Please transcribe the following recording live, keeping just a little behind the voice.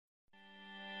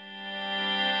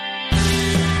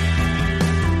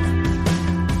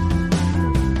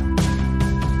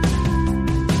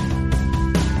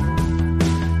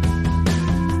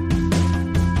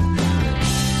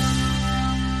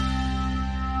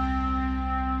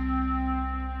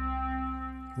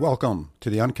Welcome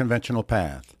to The Unconventional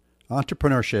Path,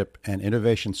 Entrepreneurship and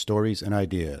Innovation Stories and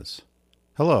Ideas.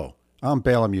 Hello, I'm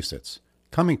Bela Musitz,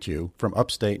 coming to you from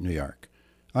upstate New York.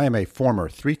 I am a former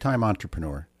three-time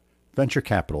entrepreneur, venture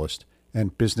capitalist,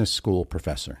 and business school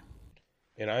professor.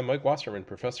 And I'm Mike Wasserman,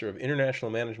 Professor of International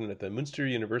Management at the Münster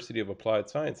University of Applied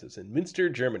Sciences in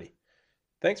Münster, Germany.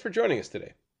 Thanks for joining us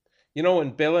today. You know, when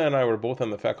Bela and I were both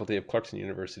on the faculty of Clarkson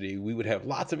University, we would have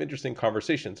lots of interesting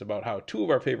conversations about how two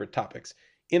of our favorite topics,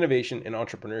 innovation and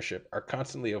entrepreneurship, are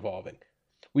constantly evolving.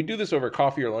 We do this over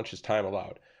coffee or lunch as time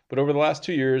allowed. But over the last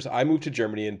 2 years, I moved to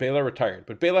Germany and Bela retired.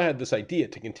 But Bela had this idea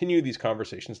to continue these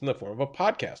conversations in the form of a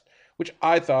podcast, which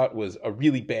I thought was a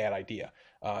really bad idea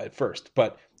at first.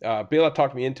 But Bela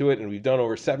talked me into it, and we've done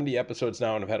over 70 episodes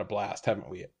now and have had a blast, haven't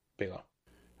we, Bela?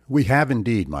 We have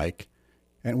indeed, Mike.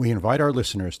 And we invite our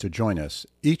listeners to join us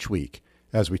each week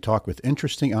as we talk with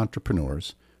interesting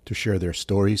entrepreneurs to share their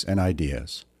stories and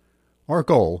ideas. Our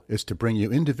goal is to bring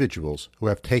you individuals who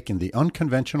have taken the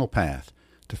unconventional path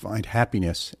to find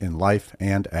happiness in life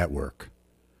and at work.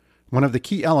 One of the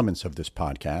key elements of this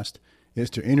podcast is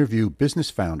to interview business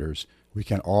founders we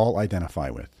can all identify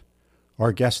with.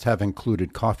 Our guests have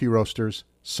included coffee roasters,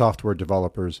 software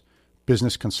developers,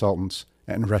 business consultants,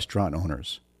 and restaurant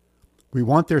owners. We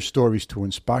want their stories to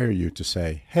inspire you to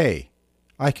say, hey,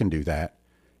 I can do that,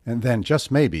 and then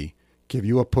just maybe give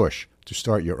you a push to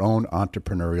start your own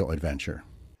entrepreneurial adventure.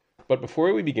 But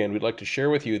before we begin, we'd like to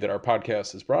share with you that our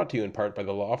podcast is brought to you in part by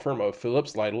the law firm of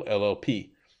Phillips Lytle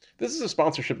LLP. This is a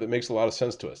sponsorship that makes a lot of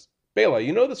sense to us. Bela,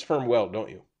 you know this firm well,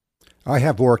 don't you? I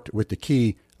have worked with the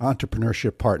key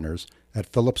entrepreneurship partners at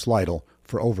Phillips Lytle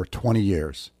for over 20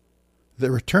 years.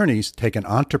 Their attorneys take an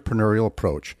entrepreneurial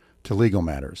approach to legal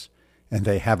matters, and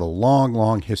they have a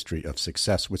long history of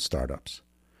success with startups.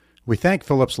 We thank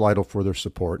Phillips Lytle for their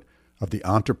support of the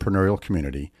entrepreneurial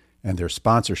community and their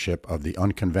sponsorship of the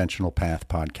Unconventional Path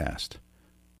podcast.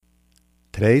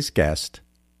 Today's guest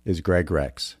is Greg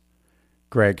Rex.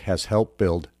 Greg has helped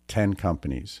build 10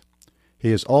 companies.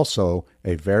 He is also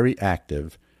a very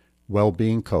active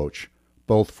well-being coach,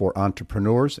 both for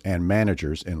entrepreneurs and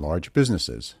managers in large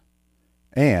businesses.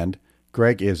 And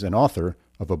Greg is an author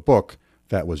of a book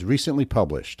that was recently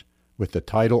published with the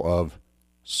title of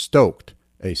Stoked,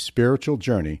 A Spiritual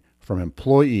Journey from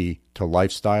Employee to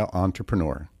Lifestyle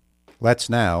Entrepreneur. Let's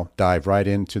now dive right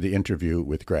into the interview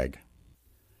with Greg.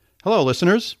 Hello,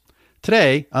 listeners.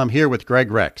 Today, I'm here with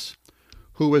Greg Rex,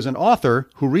 who is an author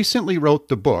who recently wrote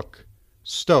the book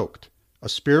Stoked, A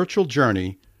Spiritual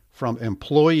Journey from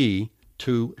Employee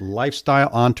to Lifestyle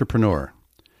Entrepreneur.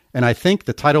 And I think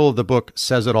the title of the book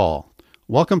says it all.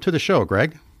 Welcome to the show,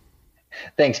 Greg.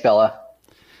 Thanks, Bela.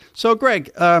 So, Greg,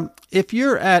 if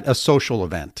you're at a social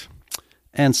event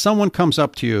and someone comes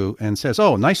up to you and says,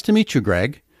 "Oh, nice to meet you,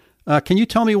 Greg. Can you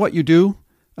tell me what you do?"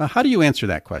 How do you answer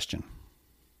that question?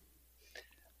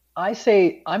 I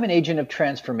say I'm an agent of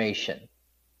transformation.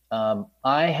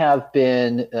 I have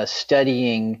been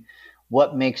studying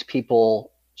what makes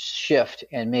people shift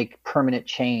and make permanent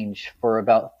change for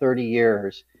about 30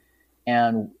 years.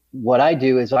 And what I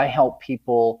do is I help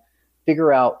people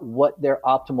figure out what their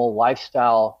optimal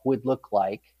lifestyle would look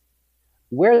like,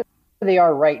 where they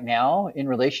are right now in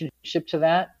relationship to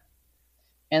that.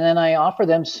 And then I offer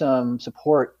them some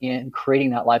support in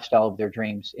creating that lifestyle of their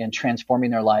dreams and transforming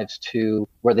their lives to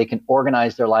where they can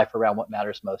organize their life around what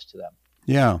matters most to them.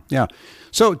 Yeah.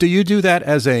 So do you do that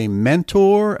as a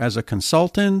mentor, as a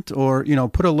consultant, or,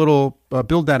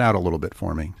 build that out a little bit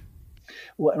for me?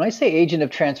 When I say agent of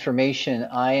transformation,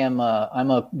 I'm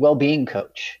a well-being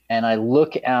coach, and I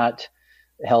look at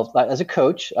health as a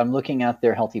coach. I'm looking at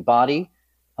their healthy body,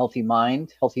 healthy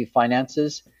mind, healthy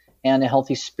finances, and a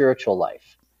healthy spiritual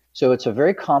life. So it's a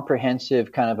very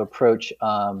comprehensive kind of approach.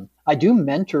 I do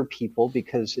mentor people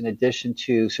because in addition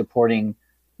to supporting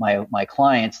my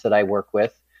clients that I work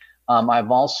with, I've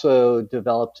also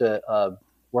developed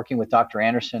working with Dr.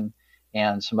 Anderson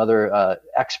and some other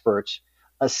experts,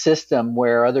 a system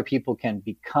where other people can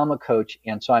become a coach.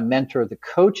 And so I mentor the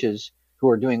coaches who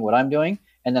are doing what I'm doing.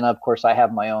 And then, of course, I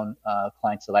have my own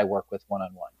clients that I work with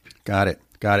one-on-one. Got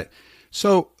it.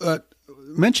 So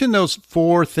mention those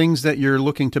 4 things that you're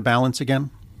looking to balance again.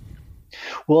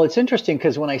 Well, it's interesting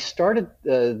because when I started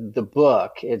the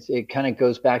book, it kind of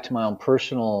goes back to my own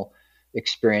personal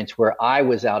experience where I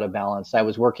was out of balance. I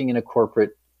was working in a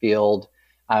corporate field.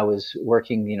 I was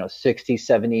working, 60,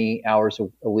 70 hours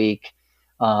a week.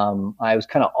 I was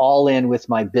kind of all in with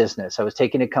my business. I was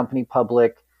taking a company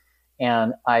public,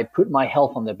 and I put my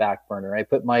health on the back burner. I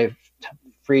put my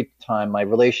free time, my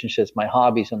relationships, my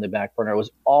hobbies on the back burner. I was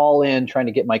all in trying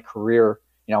to get my career.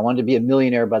 I wanted to be a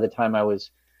millionaire by the time I was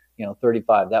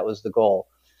 35. That was the goal.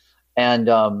 And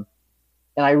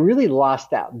I really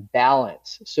lost that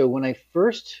balance. So when I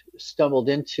first stumbled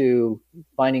into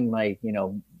finding my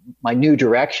new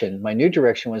direction,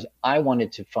 was I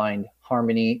wanted to find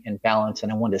harmony and balance,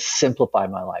 and I wanted to simplify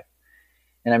my life.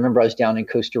 And I remember I was down in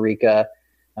Costa Rica.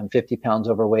 I'm 50 pounds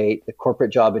overweight. The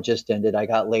corporate job had just ended. I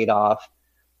got laid off.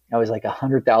 I was like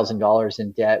 $100,000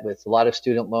 in debt with a lot of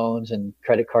student loans and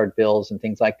credit card bills and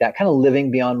things like that, kind of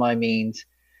living beyond my means.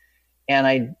 And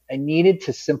I needed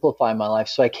to simplify my life.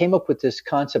 So I came up with this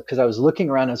concept because I was looking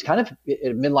around. I was kind of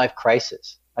at a midlife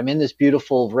crisis. I'm in this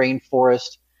beautiful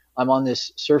rainforest. I'm on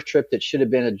this surf trip that should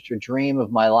have been a dream of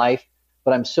my life,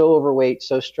 but I'm so overweight,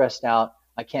 so stressed out.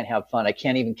 I can't have fun. I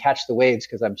can't even catch the waves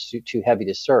because I'm too heavy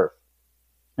to surf.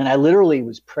 And I literally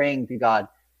was praying to God,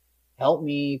 help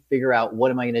me figure out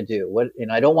what am I going to do?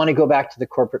 And I don't want to go back to the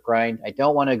corporate grind. I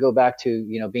don't want to go back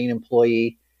to, being an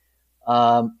employee.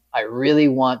 I really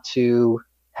want to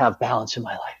have balance in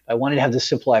my life. I wanted to have this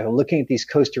simple life. I'm looking at these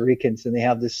Costa Ricans and they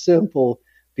have this simple,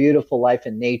 beautiful life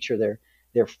in nature.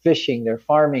 They're fishing, they're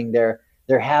farming, they're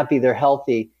happy, they're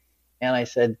healthy. And I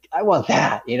said, I want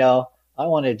that, I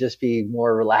want to just be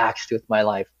more relaxed with my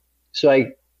life. So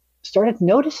I started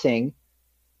noticing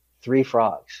 3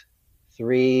 frogs,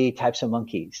 3 types of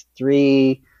monkeys,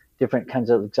 3 different kinds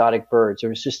of exotic birds. There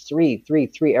was just three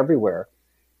everywhere.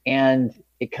 And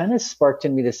it kind of sparked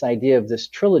in me this idea of this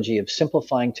trilogy of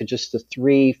simplifying to just the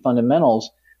 3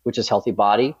 fundamentals, which is healthy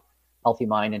body, healthy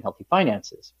mind, and healthy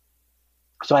finances.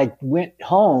 So I went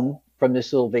home from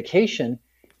this little vacation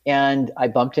and I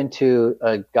bumped into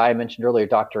a guy I mentioned earlier,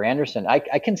 Dr. Anderson. I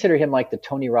consider him like the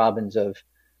Tony Robbins of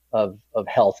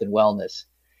health and wellness.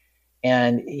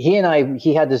 And he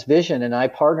had this vision and I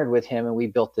partnered with him and we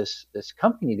built this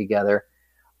company together.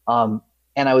 And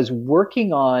I was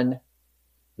working on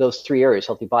those 3 areas,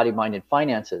 healthy body, mind, and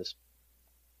finances.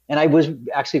 And I was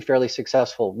actually fairly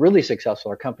successful, really successful.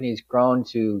 Our company's grown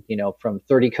to, from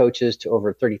 30 coaches to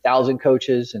over 30,000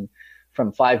 coaches, and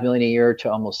from 5 million a year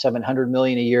to almost 700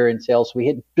 million a year in sales. So we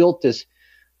had built this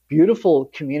beautiful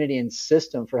community and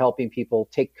system for helping people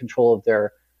take control of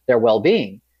their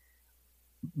well-being.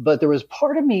 But there was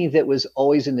part of me that was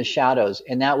always in the shadows,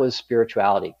 and that was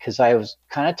spirituality, because I was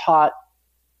kind of taught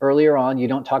earlier on, you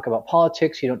don't talk about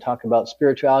politics, you don't talk about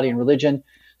spirituality and religion.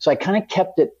 So I kind of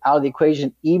kept it out of the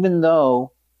equation, even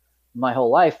though my whole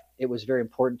life it was very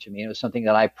important to me. It was something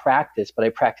that I practiced, but I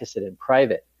practiced it in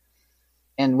private.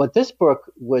 And what this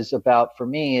book was about for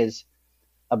me is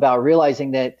about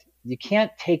realizing that you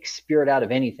can't take spirit out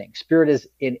of anything. Spirit is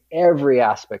in every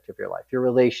aspect of your life, your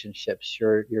relationships,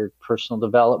 your personal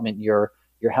development, your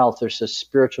health. There's a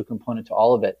spiritual component to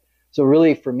all of it. So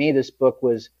really for me, this book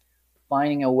was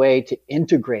finding a way to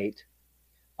integrate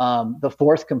the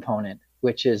 4th component,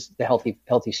 which is the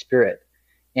healthy spirit.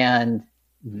 And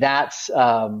that's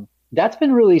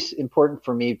been really important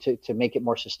for me to make it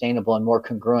more sustainable and more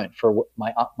congruent for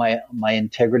my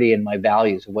integrity and my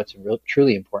values of what's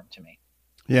truly important to me.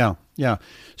 Yeah.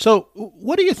 So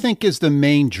what do you think is the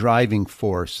main driving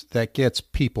force that gets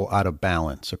people out of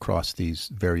balance across these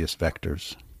various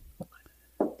vectors?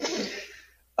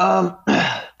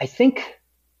 I think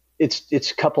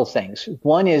it's a couple things.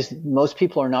 One is most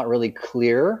people are not really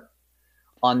clear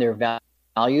on their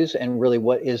values and really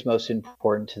what is most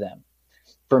important to them.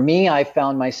 For me, I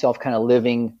found myself kind of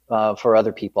living for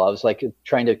other people. I was like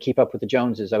trying to keep up with the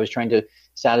Joneses. I was trying to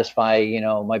satisfy,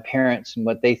 my parents and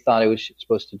what they thought I was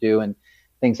supposed to do and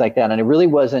things like that. And I really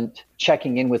wasn't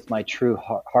checking in with my true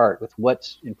heart, with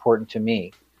what's important to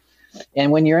me.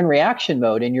 And when you're in reaction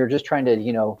mode and you're just trying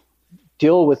to,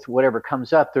 deal with whatever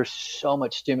comes up, there's so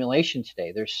much stimulation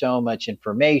today. There's so much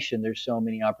information. There's so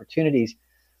many opportunities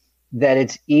that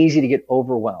it's easy to get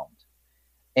overwhelmed.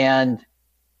 And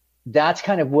that's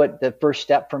kind of what the first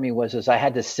step for me was, is I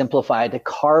had to simplify, I had to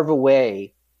carve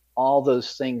away all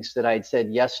those things that I'd said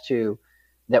yes to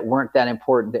that weren't that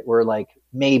important, that were like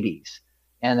maybes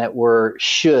and that were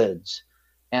shoulds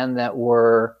and that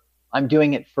were, I'm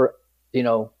doing it for,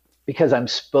 because I'm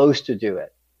supposed to do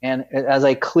it. And as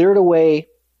I cleared away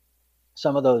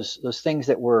some of those things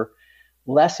that were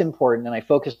less important and I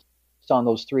focused on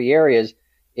those 3 areas,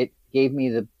 it gave me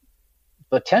the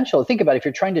potential. Think about it, if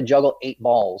you're trying to juggle 8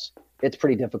 balls, it's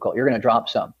pretty difficult. You're going to drop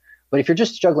some. But if you're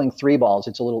just juggling 3 balls,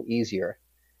 it's a little easier.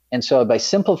 And so by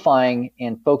simplifying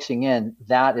and focusing in,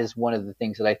 that is one of the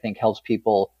things that I think helps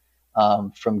people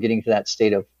from getting to that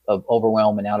state of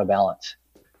overwhelm and out of balance.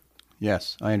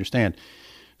 Yes, I understand.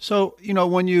 So,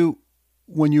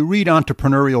 when you read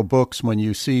entrepreneurial books, when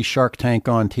you see Shark Tank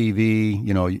on TV,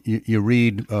 you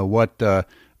read what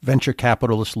venture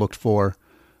capitalists looked for.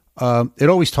 It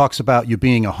always talks about you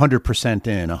being 100%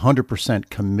 in, 100%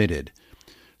 committed.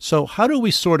 So how do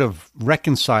we sort of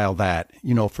reconcile that,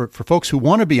 for folks who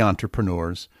want to be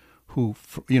entrepreneurs, who,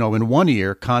 in one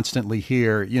ear constantly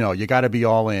hear, you got to be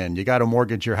all in, you got to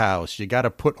mortgage your house, you got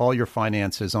to put all your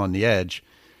finances on the edge,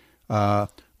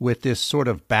 with this sort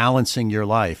of balancing your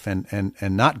life and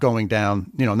not going down,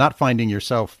 not finding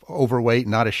yourself overweight,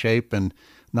 not out of shape, and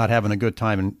not having a good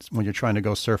time when you're trying to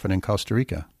go surfing in Costa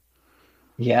Rica?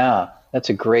 Yeah, that's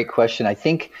a great question. I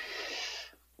think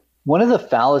one of the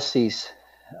fallacies,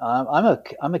 I'm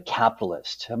a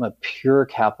capitalist. I'm a pure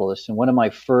capitalist. And one of my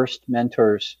first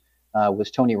mentors was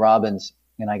Tony Robbins.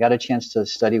 And I got a chance to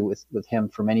study with him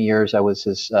for many years. I was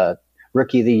his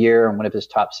rookie of the year and one of his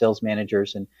top sales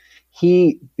managers. And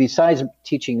he, besides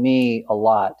teaching me a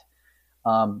lot,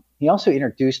 he also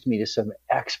introduced me to some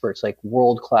experts, like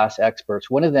world-class experts.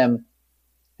 One of them,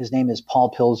 his name is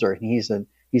Paul Pilzer, and he's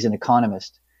an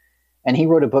economist. And he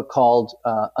wrote a book called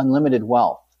Unlimited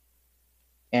Wealth.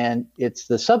 And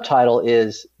the subtitle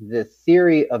is The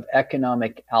Theory of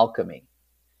Economic Alchemy.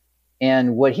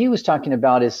 And what he was talking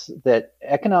about is that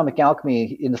economic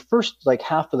alchemy in the first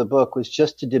half of the book was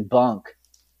just to debunk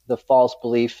the false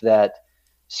belief that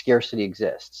scarcity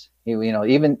exists.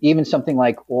 Even something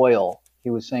like oil. He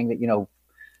was saying that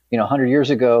 100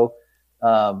 years ago,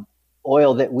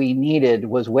 oil that we needed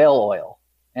was whale oil,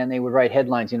 and they would write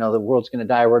headlines. The world's going to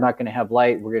die. We're not going to have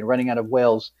light. We're running out of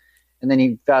whales. And then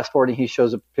he fast forward and he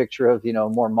shows a picture of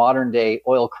more modern day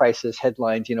oil crisis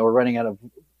headlines. We're running out of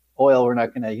oil. We're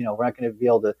not going to be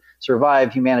able to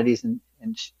survive. Humanity's in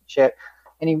shit.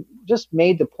 And he just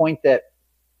made the point that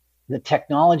the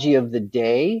technology of the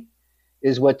day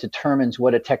is what determines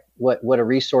what a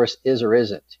resource is or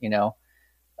isn't.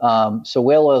 So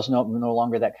whale oil is no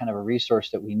longer that kind of a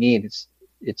resource that we need.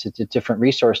 It's a different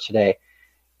resource today.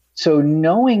 So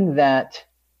knowing that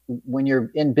when you're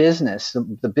in business,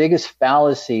 the biggest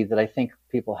fallacy that I think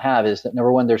people have is that,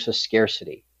 number one, there's a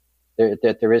scarcity.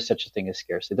 That there is such a thing as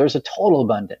scarcity. There's a total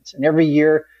abundance, and every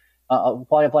year,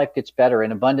 quality of life gets better,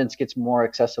 and abundance gets more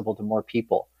accessible to more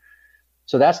people.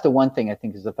 So that's the one thing I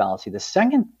think is the fallacy. The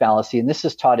second fallacy, and this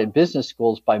is taught in business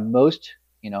schools by most,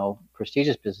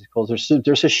 prestigious business schools,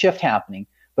 there's a shift happening.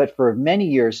 But for many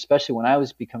years, especially when I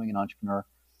was becoming an entrepreneur,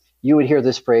 you would hear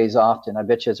this phrase often. I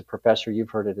bet you as a professor,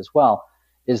 you've heard it as well,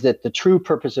 is that the true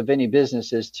purpose of any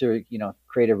business is to,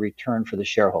 create a return for the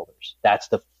shareholders. That's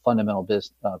the fundamental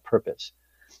business purpose.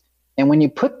 And when you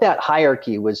put that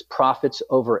hierarchy was profits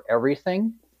over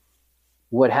everything,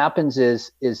 what happens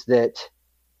is that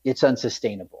it's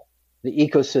unsustainable. The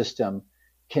ecosystem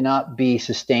cannot be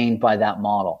sustained by that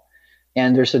model.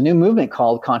 And there's a new movement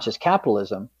called conscious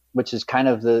capitalism, which is kind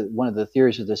of one of the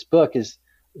theories of this book, is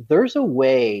there's a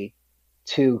way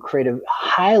to create a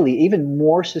highly, even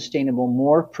more sustainable,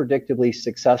 more predictably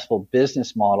successful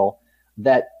business model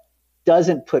that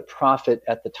doesn't put profit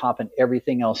at the top and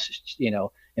everything else,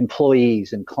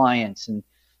 employees and clients and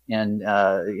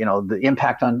the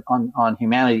impact on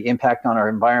humanity, impact on our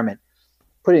environment.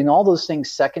 Putting all those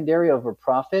things secondary over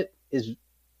profit is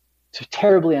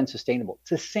terribly unsustainable. It's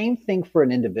the same thing for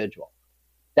an individual.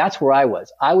 That's where I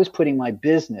was. I was putting my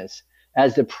business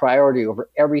as the priority over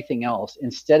everything else,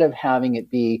 instead of having it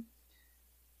be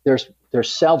there's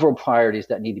several priorities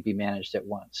that need to be managed at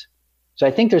once. So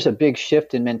I think there's a big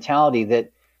shift in mentality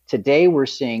that today we're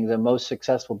seeing the most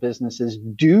successful businesses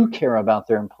do care about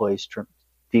their employees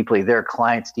deeply, their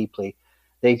clients deeply.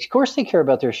 Of course they care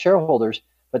about their shareholders,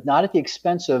 but not at the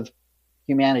expense of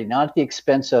humanity, not at the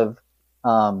expense of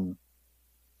the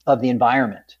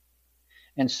environment.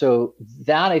 And so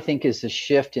that, I think, is the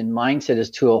shift in mindset, is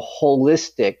to a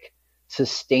holistic,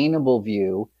 sustainable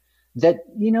view that,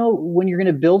 when you're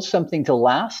going to build something to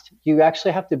last, you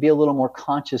actually have to be a little more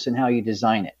conscious in how you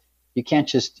design it. You can't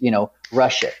just,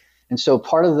 rush it. And so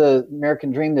part of the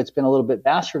American dream that's been a little bit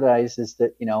bastardized is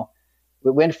that, it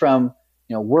went from,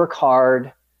 work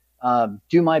hard,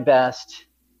 do my best.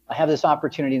 I have this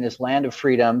opportunity in this land of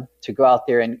freedom to go out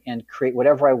there and create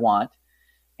whatever I want.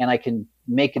 And I can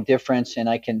make a difference, and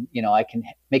I can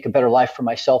make a better life for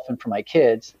myself and for my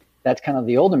kids. That's kind of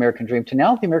the old American dream. To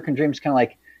now, the American dream is kind of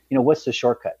like, what's the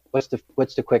shortcut? What's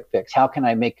the quick fix? How can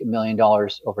I make $1 million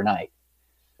overnight?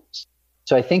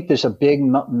 So I think there's a big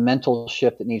mental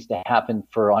shift that needs to happen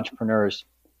for entrepreneurs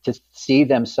to see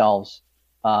themselves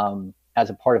as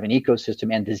a part of an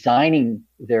ecosystem and designing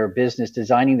their business,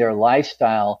 designing their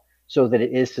lifestyle so that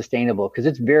it is sustainable, because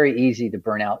it's very easy to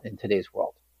burn out in today's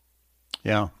world.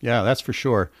 Yeah, that's for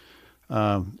sure.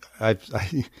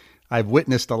 I've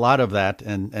witnessed a lot of that,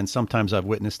 and sometimes I've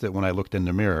witnessed it when I looked in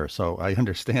the mirror. So I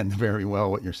understand very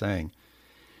well what you're saying.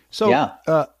 So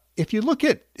yeah. If you look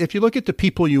at the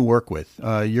people you work with,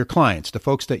 your clients, the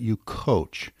folks that you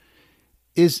coach,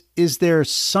 is there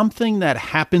something that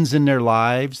happens in their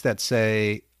lives that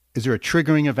say, is there a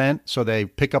triggering event so they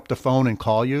pick up the phone and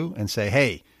call you and say,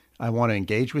 hey, I want to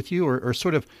engage with you, or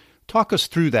sort of talk us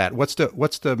through that? What's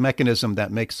the mechanism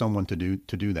that makes someone to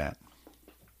do that?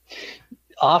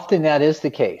 Often that is the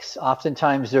case.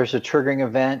 Oftentimes there's a triggering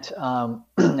event,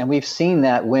 and we've seen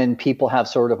that when people have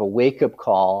sort of a wake-up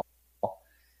call.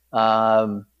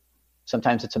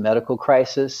 Sometimes it's a medical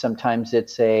crisis. Sometimes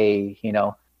it's a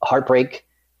heartbreak.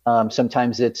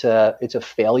 Sometimes it's a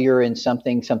failure in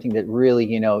something that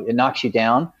really it knocks you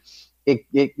down.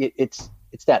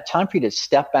 It's that time for you to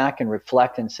step back and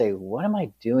reflect and say, what am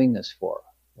I doing this for?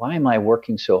 Why am I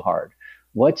working so hard?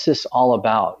 What's this all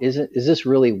about? Is this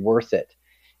really worth it?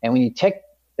 And when you take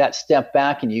that step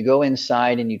back and you go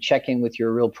inside and you check in with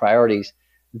your real priorities,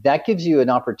 that gives you an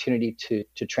opportunity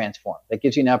to transform. That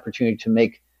gives you an opportunity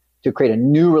to create a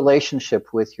new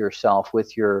relationship with yourself,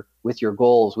 with your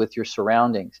goals, with your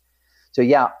surroundings. So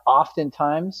yeah,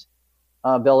 oftentimes,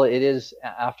 Bella, it is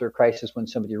after a crisis when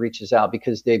somebody reaches out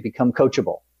because they become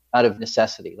coachable out of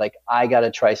necessity. Like, I got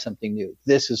to try something new.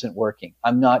 This isn't working.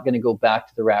 I'm not going to go back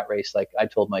to the rat race like I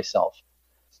told myself.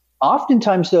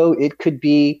 Oftentimes, though, it could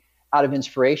be out of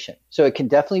inspiration. So it can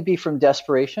definitely be from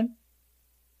desperation,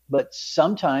 but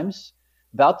sometimes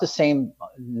about the same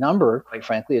number, quite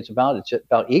frankly, it's about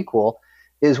equal,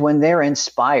 is when they're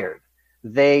inspired.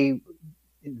 They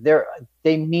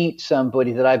meet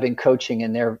somebody that I've been coaching,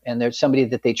 and they're somebody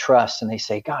that they trust, and they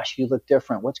say, gosh, you look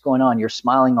different. What's going on? You're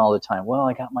smiling all the time. Well,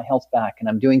 I got my health back, and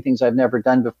I'm doing things I've never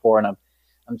done before, and I'm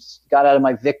got out of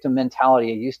my victim mentality.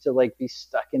 I used to be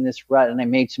stuck in this rut, and I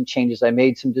made some changes. I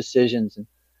made some decisions, and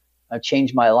I've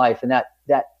changed my life. And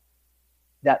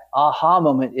that aha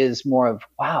moment is more of,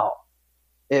 wow,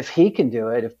 if he can do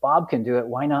it, if Bob can do it,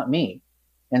 why not me?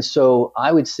 And so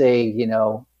I would say,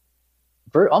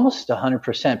 almost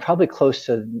 100%, probably close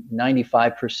to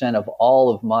 95% of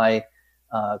all of my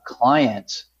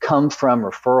clients come from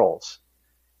referrals,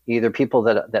 either people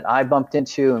that I bumped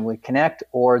into and we connect,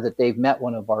 or that they've met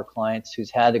one of our clients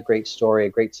who's had a great story, a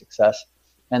great success,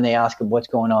 and they ask them, what's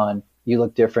going on? You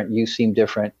look different. You seem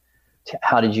different.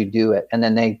 How did you do it? And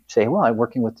then they say, well, I'm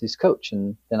working with this coach.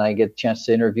 And then I get a chance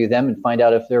to interview them and find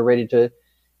out if they're ready to,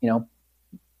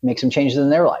 make some changes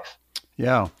in their life.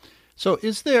 Yeah. So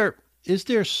is there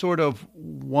sort of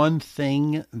one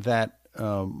thing that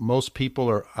most people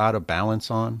are out of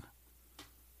balance on?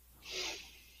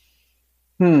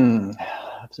 Is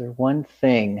there one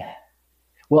thing?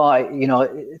 Well,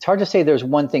 it's hard to say there's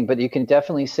one thing, but you can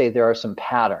definitely say there are some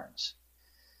patterns.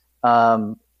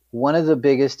 One of the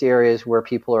biggest areas where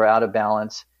people are out of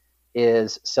balance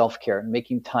is self-care and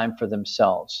making time for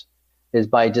themselves, is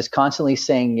by just constantly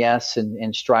saying yes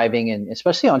and striving, and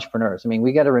especially entrepreneurs. I mean,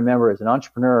 we got to remember, as an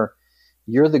entrepreneur,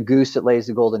 you're the goose that lays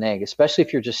the golden egg, especially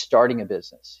if you're just starting a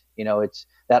business. It's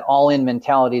that all-in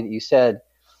mentality that you said.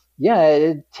 Yeah,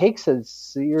 it takes a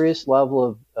serious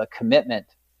level of commitment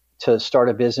to start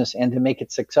a business and to make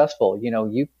it successful.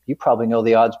 You probably know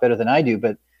the odds better than I do,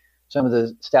 but some of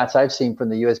the stats I've seen from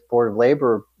the U.S. Board of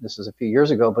Labor, this was a few years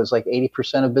ago, but it's like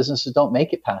 80% of businesses don't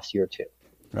make it past year two.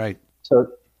 Right. So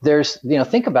there's,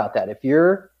 think about that. If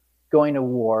you're going to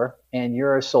war and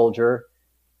you're a soldier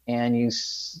and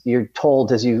you're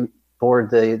told as you board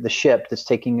the ship that's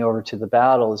taking you over to the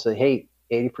battle is that, hey,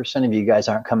 80% of you guys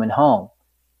aren't coming home.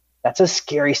 That's a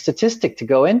scary statistic to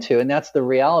go into. And that's the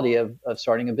reality of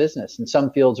starting a business. And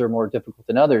some fields are more difficult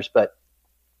than others, but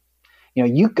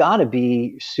you got to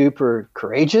be super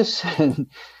courageous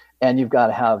and you've got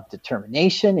to have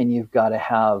determination and you've got to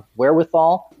have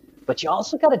wherewithal, but you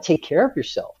also got to take care of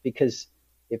yourself, because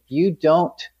if you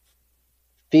don't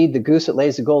feed the goose that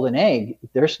lays the golden egg,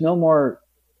 there's no more,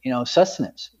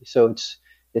 sustenance. So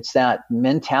it's that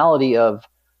mentality of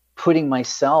putting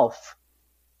myself,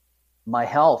 my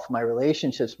health, my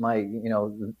relationships, my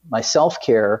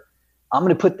self-care.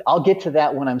 I'll get to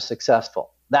that when I'm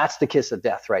successful. That's the kiss of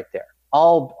death right there.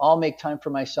 I'll make time for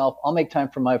myself. I'll make time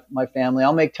for my family.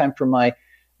 I'll make time for my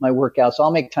workouts.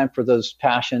 I'll make time for those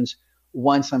passions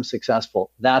once I'm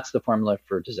successful. That's the formula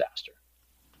for disaster.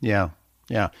 Yeah.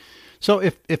 Yeah. So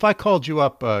if I called you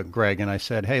up, Greg, and I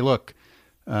said, hey, look,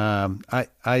 I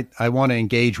want to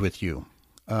engage with you,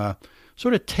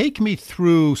 sort of take me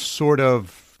through sort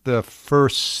of the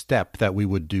first step that we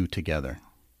would do together.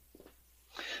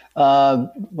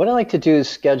 What I like to do is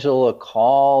schedule a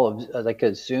call, like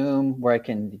a Zoom, where I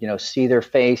can, see their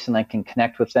face and I can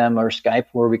connect with them, or Skype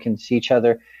where we can see each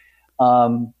other,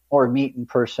 or meet in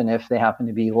person if they happen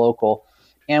to be local.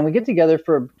 And we get together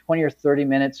for 20 or 30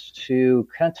 minutes to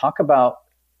kind of talk about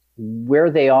where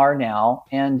they are now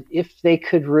and if they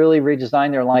could really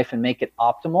redesign their life and make it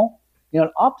optimal,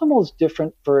 Optimal is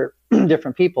different for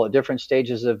different people at different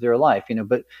stages of their life,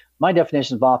 but my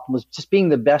definition of optimal is just being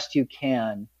the best you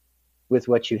can with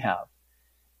what you have.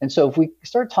 And so if we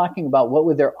start talking about what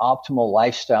would their optimal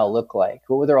lifestyle look like,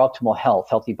 what would their optimal health,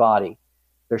 healthy body,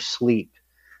 their sleep,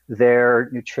 their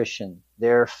nutrition,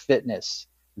 their fitness,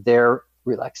 their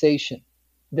relaxation,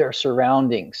 their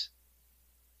surroundings.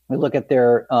 We look at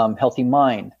their healthy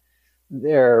mind,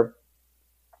 their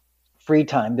free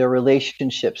time, their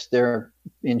relationships, their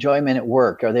enjoyment at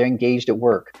work. Are they engaged at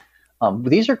work?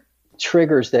 These are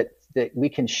triggers that we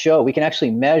can show, we can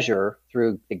actually measure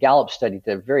through the Gallup study,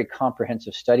 the very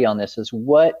comprehensive study on this, is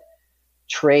what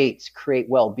traits create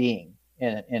well-being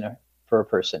for a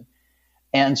person.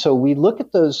 And so we look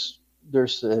at those,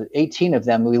 there's 18 of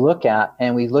them we look at,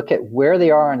 and we look at where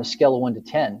they are on a scale of 1 to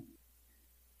 10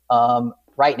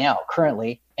 right now,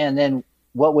 currently, and then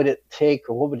what would it take,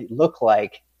 or what would it look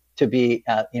like to be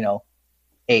at,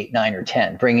 8, 9, or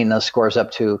 10, bringing those scores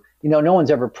up to, no one's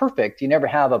ever perfect. You never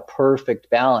have a perfect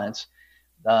balance.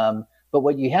 But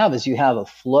what you have is you have a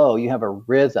flow, you have a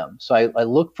rhythm. So I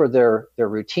look for their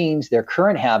routines, their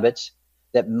current habits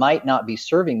that might not be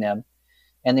serving them.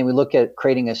 And then we look at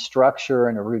creating a structure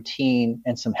and a routine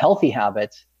and some healthy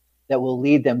habits that will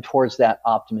lead them towards that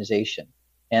optimization.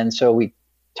 And so we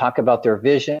talk about their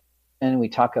vision, and we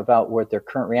talk about what their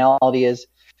current reality is.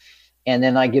 And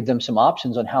then I give them some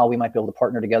options on how we might be able to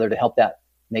partner together to help that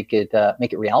make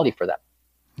it reality for them.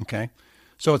 Okay.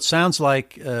 So it sounds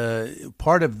like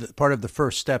part of the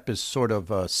first step is sort of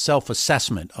a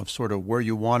self-assessment of sort of where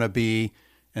you want to be,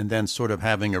 and then sort of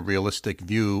having a realistic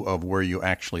view of where you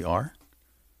actually are.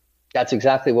 That's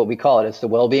exactly what we call it. It's the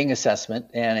well-being assessment,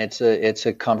 and it's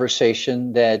a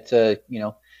conversation that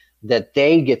that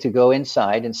they get to go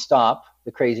inside and stop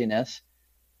the craziness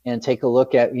and take a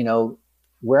look at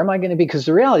where am I going to be? Because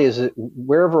the reality is that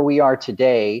wherever we are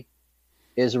today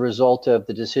is a result of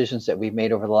the decisions that we've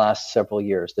made over the last several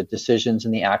years, the decisions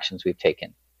and the actions we've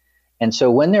taken. And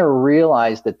so when they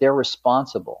realize that they're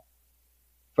responsible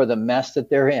for the mess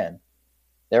that they're in,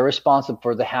 they're responsible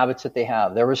for the habits that they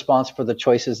have, they're responsible for the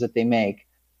choices that they make,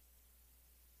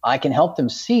 I can help them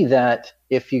see that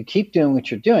if you keep doing what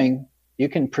you're doing, you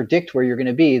can predict where you're going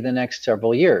to be the next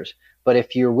several years. But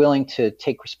if you're willing to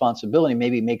take responsibility,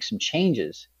 maybe make some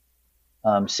changes,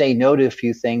 say no to a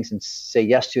few things and say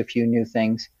yes to a few new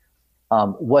things,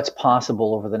 what's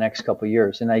possible over the next couple of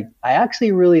years. And I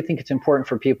actually really think it's important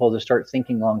for people to start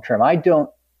thinking long term. I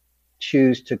don't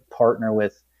choose to partner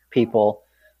with people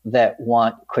that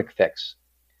want quick fix,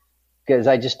 because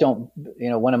I just don't,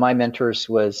 one of my mentors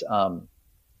was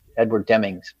Edward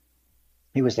Demings.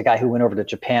 He was the guy who went over to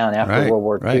Japan after World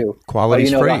War II.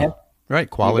 Quality's free. Right.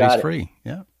 Quality's free.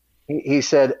 Yeah. He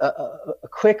said, a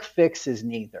quick fix is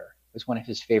neither, was one of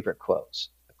his favorite quotes.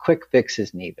 A quick fix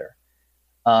is neither.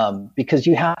 Because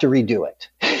you have to redo it.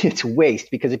 It's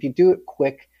waste, because if you do it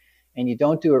quick and you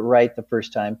don't do it right the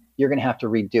first time, you're going to have to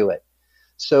redo it.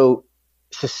 So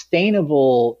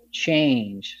sustainable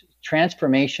change,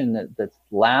 transformation that's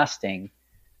lasting,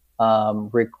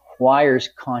 requires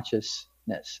consciousness.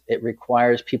 It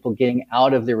requires people getting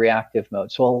out of the reactive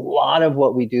mode. So a lot of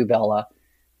what we do, Bella,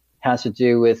 has to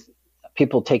do with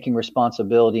people taking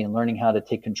responsibility and learning how to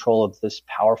take control of this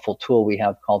powerful tool we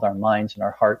have called our minds and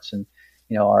our hearts and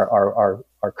our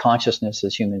consciousness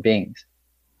as human beings.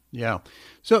 Yeah.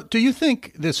 So do you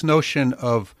think this notion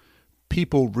of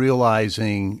people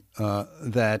realizing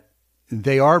that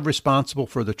they are responsible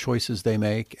for the choices they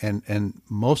make, and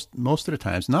most of the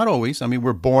times, not always. I mean,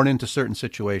 we're born into certain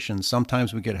situations.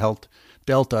 Sometimes we get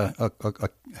dealt a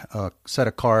set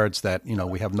of cards that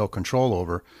we have no control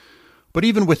over. But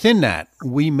even within that,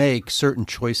 we make certain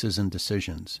choices and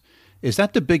decisions. Is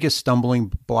that the biggest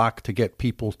stumbling block to get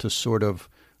people to sort of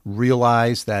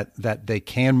realize that they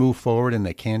can move forward and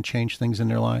they can change things in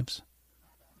their lives?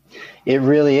 It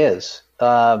really is.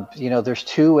 There's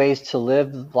two ways to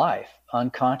live life: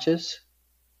 unconscious,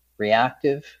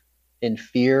 reactive, in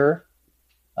fear,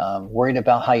 worried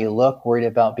about how you look, worried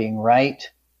about being right,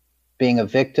 being a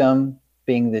victim,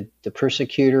 being the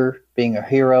persecutor, being a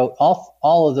hero.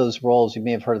 All of those roles, you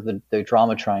may have heard of the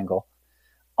drama triangle.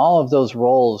 All of those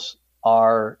roles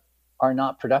are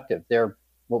not productive. They're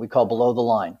what we call below the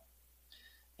line.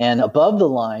 And above the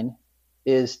line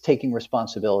is taking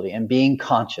responsibility and being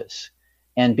conscious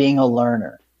and being a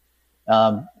learner.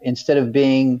 Instead of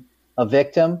being a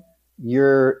victim,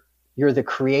 you're the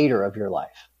creator of your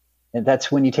life. And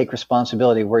that's when you take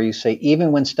responsibility, where you say,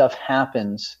 even when stuff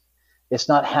happens, it's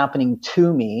not happening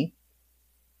to me,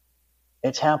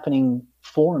 it's happening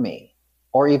for me.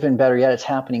 Or even better yet, it's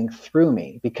happening through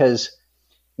me. Because,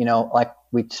 like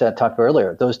we talked about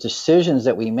earlier, those decisions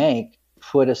that we make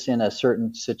put us in a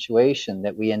certain situation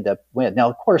that we end up with. Now,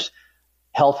 of course,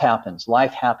 health happens,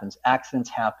 life happens, accidents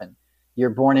happen. You're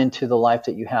born into the life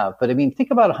that you have. But I mean,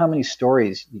 think about how many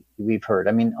stories we've heard.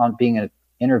 I mean, on being an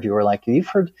interviewer like you've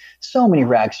heard so many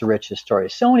rags to riches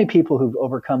stories, so many people who've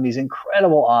overcome these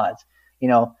incredible odds,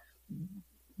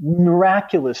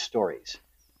 miraculous stories.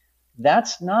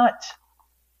 That's not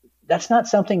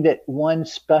something that one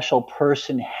special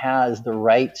person has the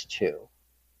right to,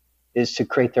 is to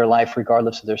create their life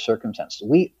regardless of their circumstances.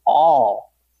 We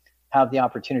all have the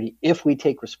opportunity, if we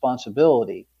take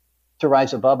responsibility, to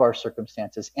rise above our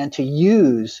circumstances and to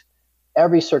use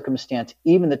every circumstance,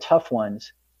 even the tough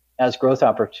ones, as growth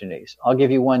opportunities. I'll give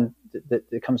you one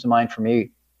that comes to mind for me. A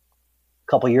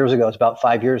couple of years ago, it's about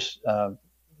 5 years,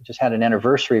 just had an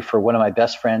anniversary for one of my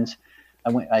best friends.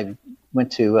 I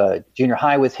went to junior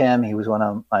high with him. He was one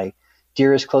of my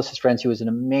dearest, closest friends. He was an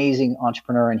amazing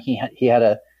entrepreneur, and he had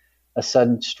a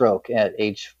sudden stroke at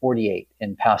age 48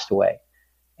 and passed away.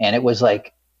 And it was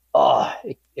like,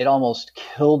 it almost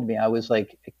killed me. I was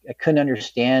like, I couldn't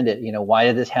understand it. Why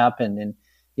did this happen? And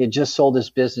he had just sold his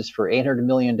business for $800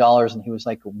 million. And he was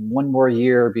like, one more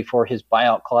year before his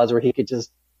buyout clause where he could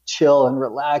just chill and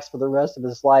relax for the rest of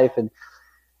his life.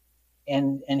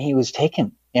 And he was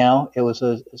taken, it was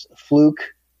a fluke,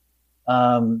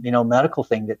 medical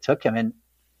thing that took him. And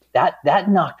that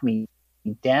knocked me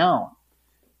down.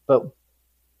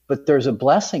 But there's a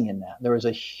blessing in that. There was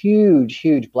a huge,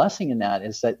 huge blessing in that,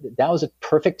 is that was a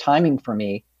perfect timing for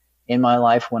me in my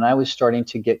life when I was starting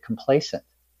to get complacent.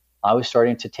 I was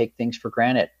starting to take things for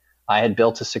granted. I had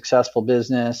built a successful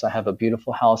business. I have a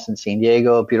beautiful house in San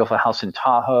Diego, a beautiful house in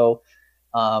Tahoe.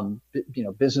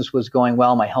 Business was going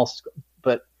well. My health,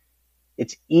 but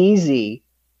it's easy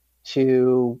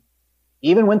to,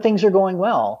 even when things are going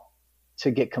well,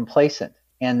 to get complacent.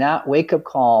 And that wake-up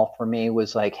call for me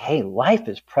was like, hey, life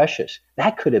is precious.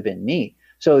 That could have been me.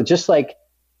 So just like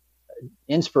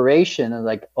inspiration and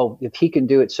like, oh, if he can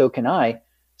do it, so can I.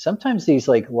 Sometimes these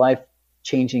like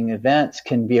life-changing events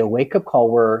can be a wake-up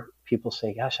call where people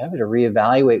say, gosh, I better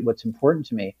reevaluate what's important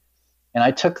to me. And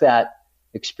I took that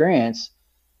experience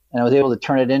and I was able to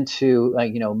turn it into,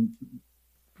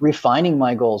 refining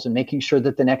my goals and making sure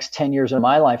that the next 10 years of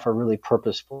my life are really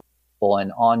purposeful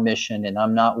and on mission, and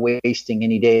I'm not wasting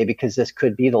any day because this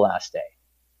could be the last day.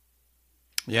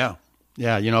 Yeah.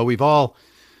 We've all,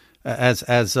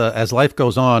 as life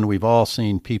goes on, we've all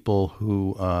seen people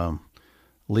who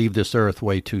leave this earth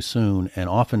way too soon, and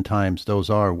oftentimes those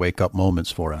are wake up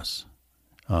moments for us,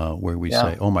 where we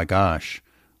say, "Oh my gosh,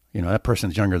 that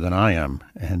person's younger than I am,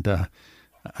 and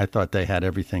I thought they had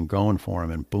everything going for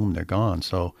them, and boom, they're gone."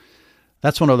 So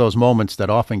that's one of those moments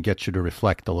that often gets you to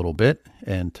reflect a little bit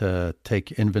and to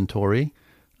take inventory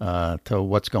to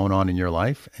what's going on in your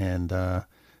life. And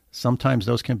sometimes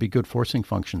those can be good forcing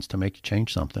functions to make you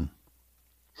change something.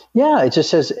 Yeah, it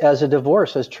just as a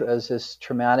divorce, as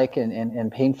traumatic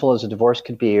and painful as a divorce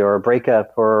could be, or a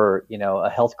breakup, or a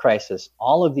health crisis,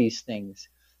 all of these things,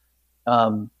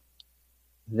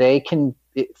 they can,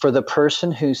 for the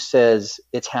person who says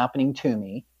it's happening to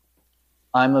me,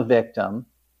 I'm a victim,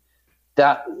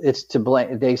 that it's to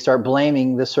blame. They start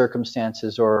blaming the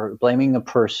circumstances or blaming the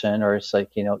person, or it's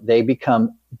like, they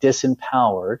become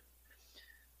disempowered.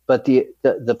 But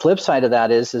the flip side of that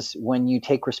is when you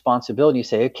take responsibility, you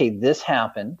say, okay, this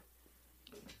happened.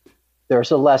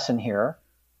 There's a lesson here.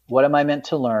 What am I meant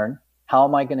to learn? How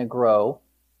am I going to grow?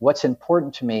 What's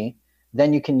important to me?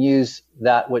 Then you can use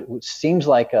that, what seems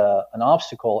like an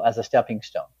obstacle, as a stepping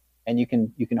stone. And you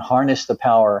can harness the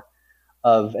power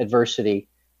of adversity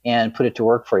and put it to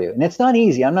work for you. And it's not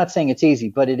easy. I'm not saying it's easy,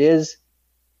 but it is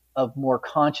a more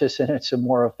conscious and it's a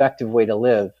more effective way to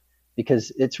live, because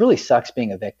it really sucks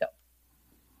being a victim.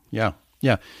 Yeah.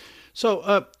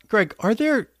 So, Greg, are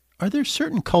there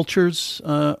certain cultures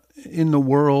in the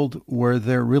world where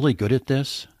they're really good at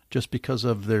this, just because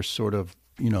of their sort of,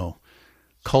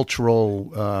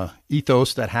 cultural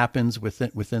ethos that happens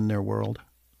within their world?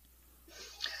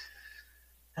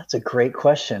 That's a great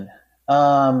question.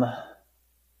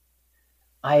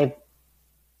 I've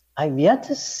yet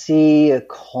to see a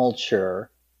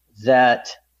culture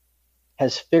that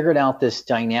has figured out this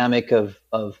dynamic of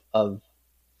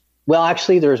well,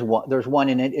 actually there's one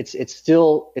in it.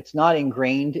 It's not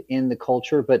ingrained in the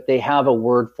culture, but they have a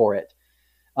word for it.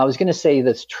 I was going to say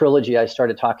this trilogy I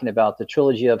started talking about, the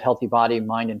trilogy of healthy body,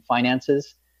 mind, and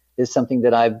finances, is something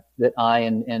that I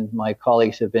and my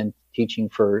colleagues have been teaching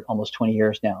for almost 20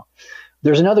 years now.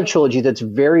 There's another trilogy that's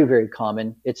very, very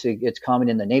common. It's common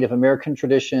in the Native American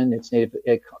tradition. It's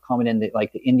common in the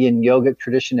Indian yogic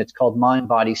tradition. It's called mind,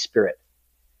 body, spirit.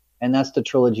 And that's the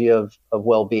trilogy of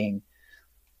well-being.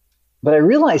 But I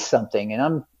realized something, and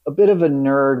I'm a bit of a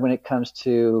nerd when it comes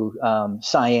to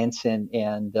science and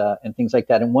things like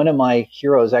that. And one of my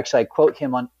heroes, actually, I quote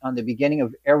him on the beginning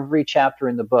of every chapter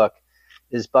in the book,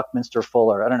 is Buckminster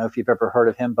Fuller. I don't know if you've ever heard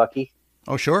of him, Bucky.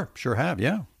 Oh, sure have,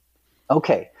 yeah.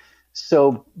 Okay,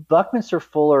 so Buckminster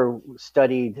Fuller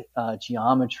studied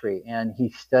geometry, and he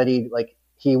studied, like,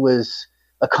 he was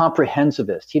a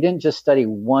comprehensivist. He didn't just study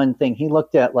one thing. He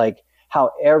looked at like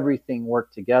how everything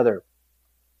worked together.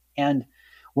 And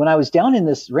when I was down in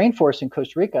this rainforest in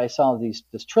Costa Rica, I saw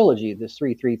this trilogy, this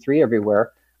 333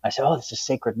 everywhere. I said, oh, this is a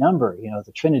sacred number,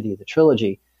 the Trinity, the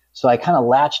trilogy. So I kind of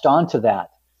latched onto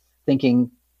that,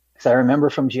 thinking, because I remember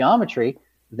from geometry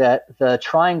that the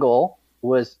triangle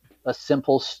was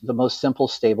the most simple,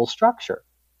 stable structure.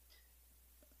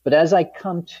 But as I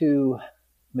come to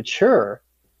mature,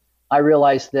 I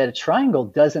realized that a triangle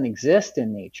doesn't exist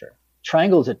in nature.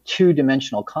 Triangle is a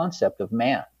two-dimensional concept of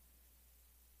man.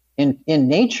 In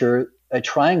nature, a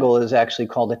triangle is actually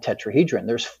called a tetrahedron.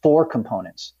 There's 4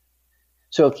 components.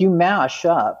 So if you mash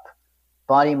up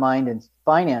body, mind, and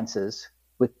finances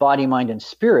with body, mind, and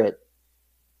spirit,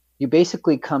 you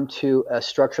basically come to a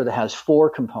structure that has 4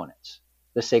 components,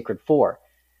 the sacred 4.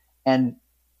 And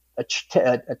a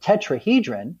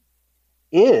tetrahedron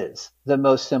is the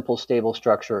most simple, stable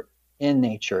structure in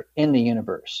nature, in the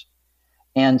universe.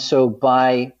 And so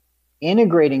by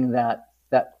integrating that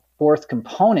 4th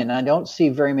component, and I don't see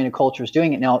very many cultures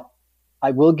doing it. Now,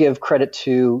 I will give credit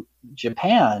to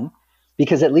Japan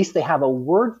because at least they have a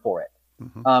word for it.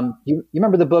 Mm-hmm. You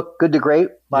remember the book Good to Great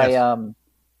by yes.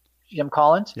 Jim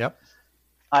Collins? Yep.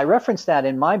 I referenced that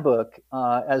in my book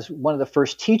as one of the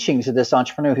first teachings of this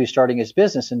entrepreneur who's starting his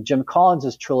business. And Jim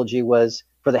Collins' trilogy was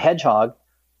for the hedgehog.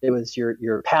 It was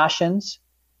your passions,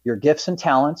 your gifts and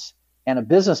talents, and a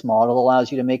business model that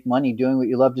allows you to make money doing what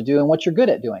you love to do and what you're good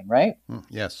at doing, right?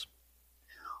 Yes.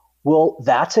 Well,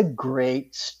 that's a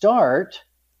great start,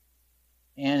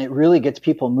 and it really gets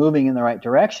people moving in the right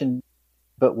direction.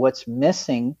 But what's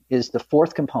missing is the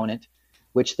 4th component,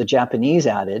 which the Japanese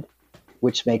added,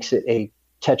 which makes it a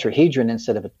tetrahedron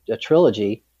instead of a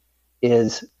trilogy,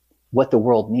 is what the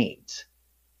world needs.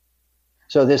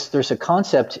 So there's a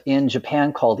concept in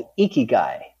Japan called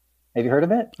ikigai. Have you heard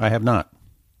of it? I have not.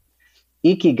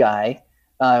 Ikigai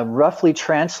roughly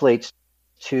translates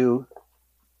to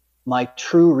my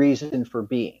true reason for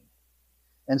being.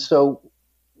 And so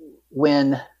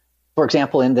when, for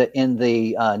example, in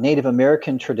the Native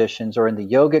American traditions or in the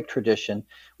yogic tradition,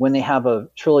 when they have a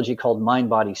trilogy called Mind,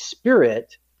 Body,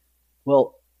 Spirit,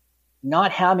 well,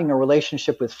 not having a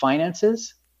relationship with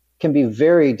finances can be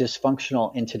very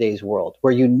dysfunctional in today's world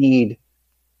where you need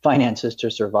finances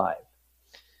to survive.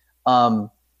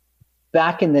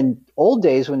 Back in the old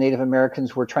days when Native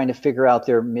Americans were trying to figure out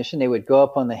their mission, they would go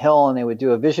up on the hill and they would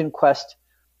do a vision quest,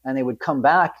 and they would come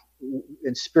back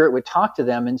and spirit would talk to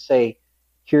them and say,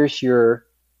 here's your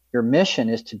mission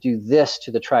is to do this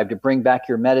to the tribe, to bring back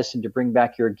your medicine, to bring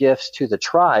back your gifts to the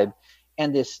tribe.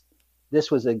 And this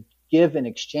was a give and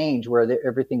exchange where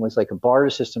everything was like a barter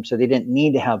system. So they didn't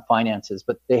need to have finances,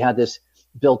 but they had this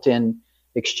built-in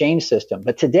exchange system.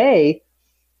 But today,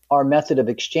 our method of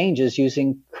exchange is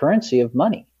using currency of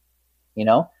money,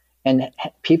 and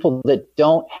people that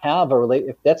don't have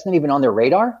if that's not even on their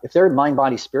radar, if they're mind,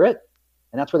 body, spirit,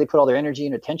 and that's where they put all their energy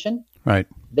and attention, right?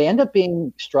 They end up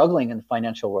being struggling in the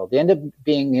financial world. They end up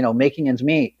being, making ends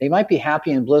meet. They might be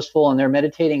happy and blissful and they're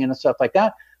meditating and stuff like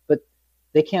that, but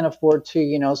they can't afford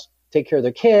to, take care of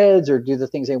their kids or do the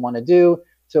things they want to do.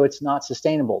 So it's not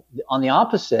sustainable. On the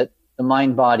opposite, the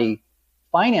mind, body,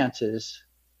 finances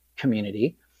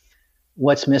community,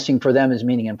 what's missing for them is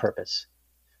meaning and purpose.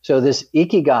 So this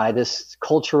ikigai, this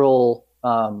cultural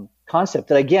concept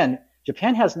that, again,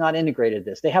 Japan has not integrated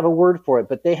this. They have a word for it,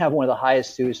 but they have one of the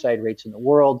highest suicide rates in the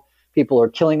world. People are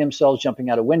killing themselves, jumping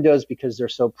out of windows because they're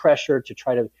so pressured to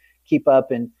try to keep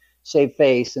up and save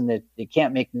face, and that they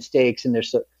can't make mistakes, and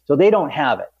so they don't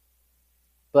have it.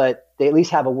 But they at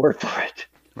least have a word for it.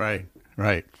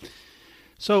 Right.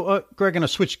 So, Greg, I'm going to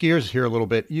switch gears here a little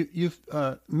bit. You've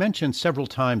mentioned several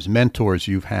times mentors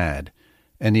you've had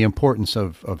and the importance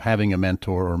of having a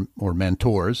mentor or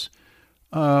mentors.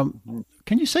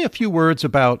 Can you say a few words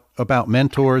about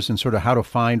mentors and sort of how to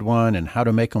find one and how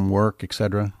to make them work, et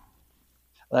cetera?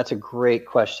 That's a great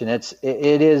question. It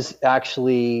is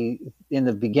actually in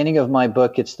the beginning of my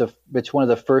book. It's one of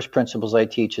the first principles I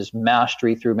teach is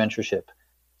mastery through mentorship.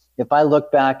 If I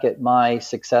look back at my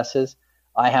successes,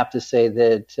 I have to say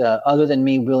that other than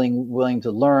me willing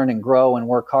to learn and grow and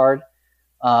work hard,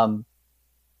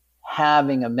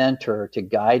 having a mentor to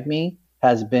guide me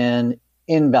has been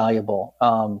invaluable.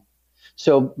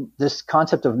 So this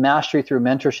concept of mastery through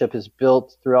mentorship is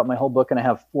built throughout my whole book, and I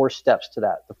have 4 steps to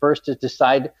that. The first is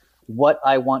decide what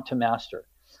I want to master.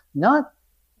 Not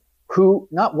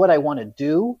what I want to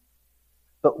do,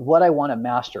 but what I want to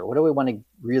master. What do I want to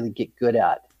really get good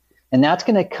at? And that's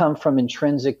going to come from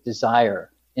intrinsic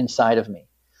desire inside of me.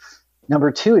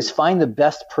 Number 2 is find the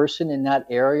best person in that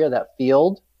area, that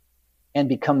field, and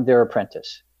become their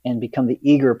apprentice, and become the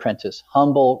eager apprentice,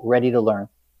 humble, ready to learn.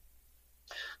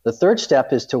 The third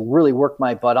step is to really work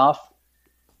my butt off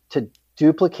to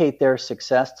duplicate their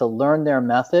success, to learn their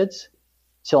methods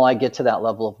till I get to that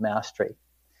level of mastery.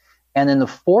 And then the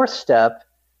fourth step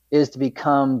is to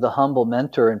become the humble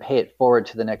mentor and pay it forward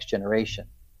to the next generation.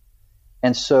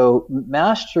 And so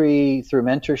mastery through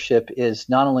mentorship is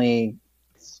not only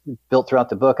built throughout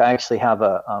the book. I actually have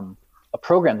a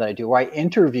program that I do where I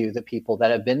interview the people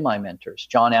that have been my mentors.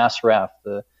 John Assaraf,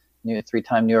 the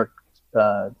 3-time New York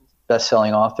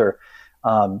best-selling author,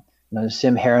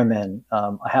 Sim Harriman.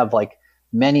 I have like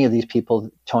many of these people.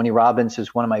 Tony Robbins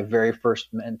is one of my very first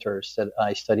mentors that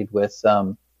I studied with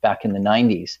back in the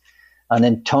 90s. And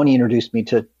then Tony introduced me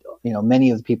to,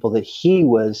 many of the people that he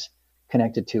was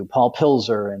connected to, Paul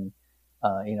Pilzer and,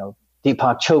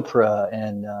 Deepak Chopra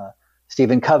and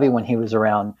Stephen Covey when he was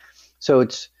around. So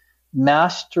it's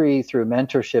mastery through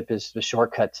mentorship is the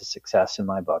shortcut to success in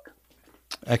my book.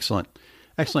 Excellent.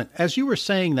 As you were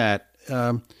saying that,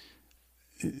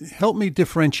 help me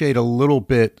differentiate a little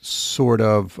bit, sort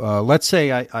of. Let's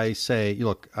say I say,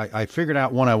 look, I figured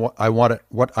out what I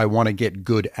want to get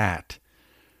good at.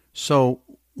 So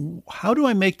how do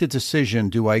I make the decision?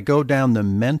 Do I go down the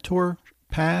mentor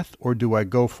path or do I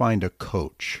go find a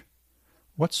coach?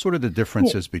 What's sort of the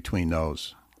differences between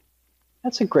those?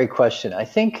 That's a great question. I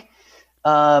think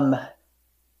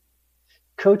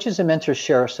coaches and mentors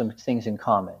share some things in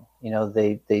common.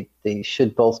 They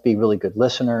should both be really good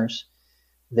listeners.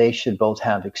 They should both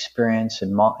have experience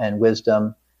and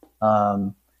wisdom.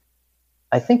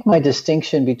 I think my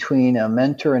distinction between a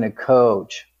mentor and a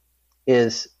coach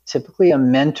is typically a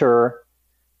mentor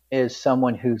is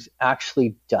someone who's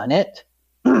actually done it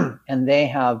and they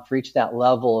have reached that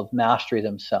level of mastery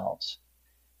themselves.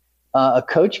 A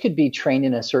coach could be trained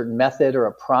in a certain method or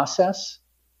a process,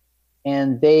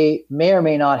 and they may or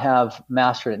may not have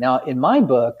mastered it. Now, in my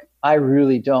book, I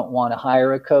really don't want to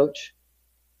hire a coach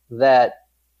that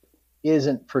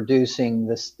isn't producing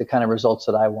the kind of results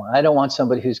that I want. I don't want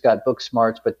somebody who's got book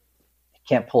smarts but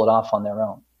can't pull it off on their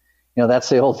own. That's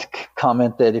the old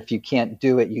comment that if you can't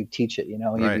do it, you teach it. You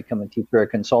Right. become a teacher or a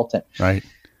consultant. Right.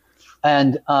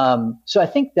 And so I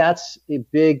think that's a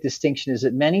big distinction, is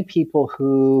that many people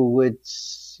who would,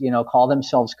 call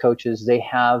themselves coaches, they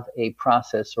have a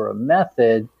process or a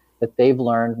method that they've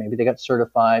learned. Maybe they got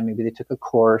certified, maybe they took a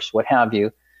course, what have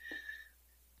you.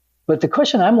 But the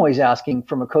question I'm always asking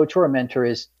from a coach or a mentor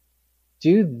is,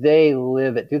 do they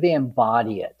live it? Do they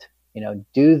embody it?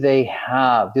 Do they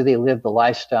live the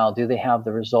lifestyle? Do they have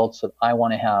the results that I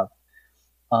want to have?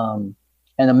 And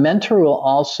a mentor will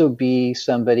also be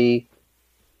somebody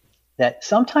that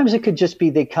sometimes it could just be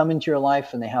they come into your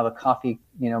life and they have a coffee,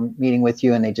 meeting with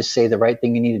you and they just say the right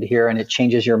thing you needed to hear and it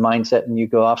changes your mindset and you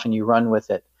go off and you run with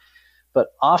it.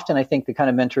 But often I think the kind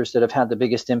of mentors that have had the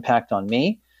biggest impact on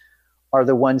me are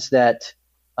the ones that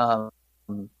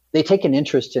they take an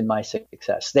interest in my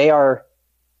success.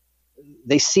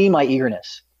 They see my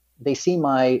eagerness. They see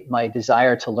my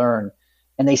desire to learn,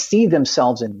 and they see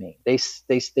themselves in me.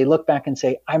 They look back and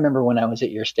say, I remember when I was at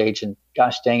your stage and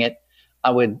gosh dang it,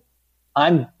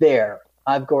 I'm there.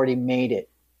 I've already made it.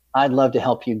 I'd love to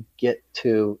help you get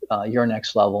to your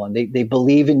next level. And they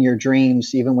believe in your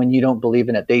dreams even when you don't believe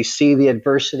in it. They see the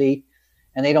adversity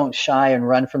and they don't shy and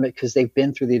run from it because they've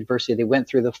been through the adversity. They went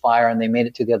through the fire and they made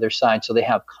it to the other side. So they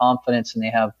have confidence and they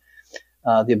have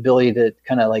the ability to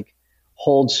kind of like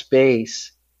hold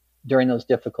space during those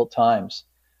difficult times.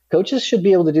 Coaches should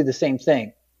be able to do the same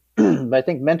thing. But I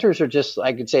think mentors are just,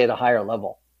 I could say, at a higher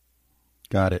level.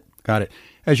 Got it.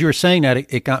 As you were saying that,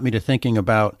 it got me to thinking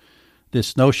about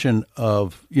this notion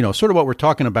of, sort of what we're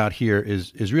talking about here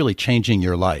is really changing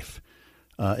your life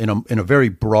in a very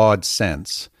broad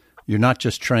sense. You're not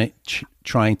just trying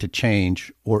to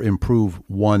change or improve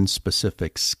one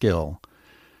specific skill.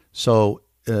 So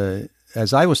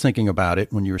as I was thinking about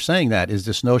it, when you were saying that, is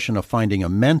this notion of finding a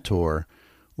mentor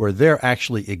where they're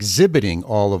actually exhibiting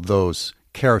all of those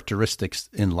characteristics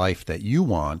in life that you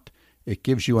want. It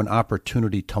gives you an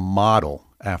opportunity to model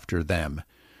after them.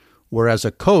 Whereas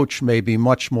a coach may be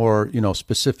much more,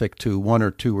 specific to one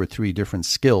or two or three different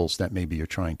skills that maybe you're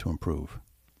trying to improve.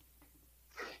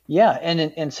 Yeah. And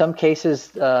in some cases,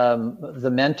 the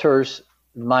mentors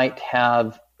might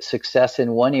have success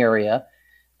in one area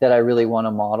that I really want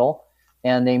to model,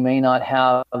 and they may not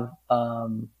have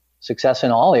success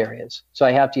in all areas. So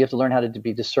you have to learn how to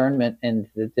be discernment and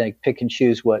pick and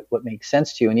choose what makes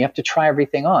sense to you, and you have to try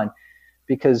everything on,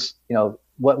 because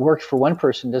what works for one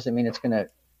person doesn't mean it's going to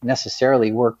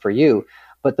necessarily work for you.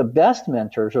 But the best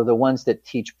mentors are the ones that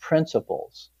teach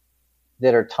principles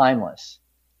that are timeless.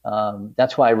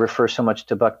 That's why I refer so much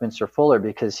to Buckminster Fuller,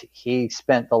 because he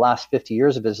spent the last 50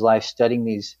 years of his life studying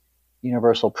these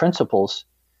universal principles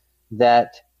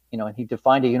that, and he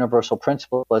defined a universal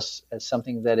principle as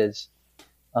something that is,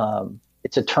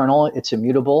 it's eternal, it's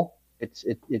immutable,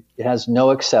 it has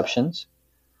no exceptions.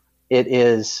 It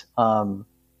is,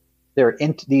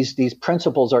 these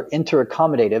principles are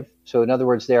interaccommodative. So in other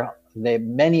words,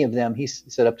 many of them, he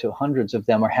said up to hundreds of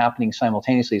them, are happening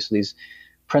simultaneously. So these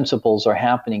principles are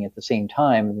happening at the same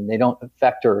time, and they don't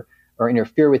affect or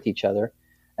interfere with each other.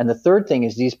 And the third thing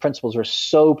is, these principles are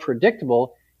so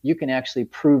predictable, you can actually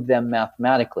prove them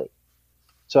mathematically.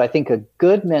 So I think a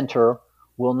good mentor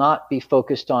will not be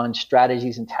focused on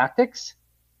strategies and tactics.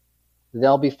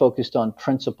 They'll be focused on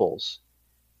principles,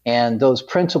 and those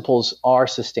principles are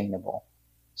sustainable.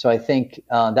 So I think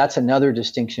that's another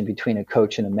distinction between a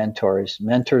coach and a mentor. Is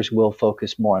mentors will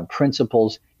focus more on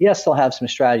principles. Yes, they'll have some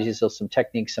strategies, they'll have some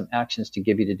techniques, some actions to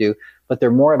give you to do, but they're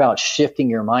more about shifting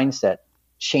your mindset,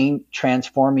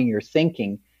 transforming your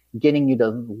thinking, getting you to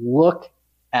look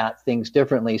at things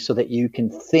differently so that you can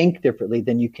think differently,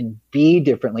 then you can be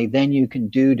differently, then you can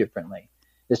do differently.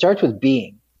 It starts with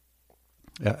being.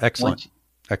 Yeah, excellent.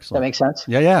 Excellent. That makes sense?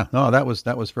 Yeah. No, that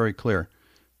was very clear.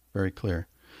 Very clear.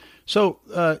 So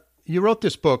you wrote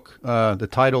this book. The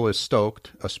title is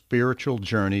Stoked, A Spiritual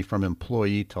Journey from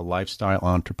Employee to Lifestyle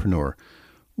Entrepreneur.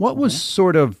 What was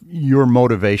sort of your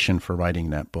motivation for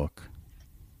writing that book?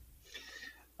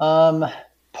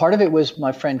 Part of it was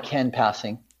my friend Ken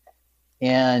passing,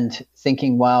 and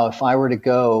thinking, wow, if I were to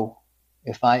go,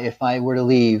 if I were to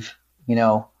leave,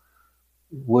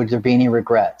 would there be any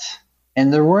regrets?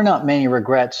 And there were not many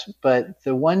regrets, but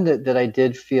the one that I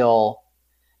did feel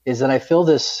is that I feel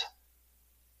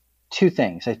two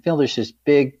things. I feel there's this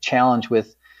big challenge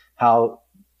with how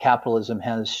capitalism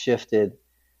has shifted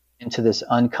into this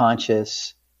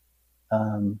unconscious,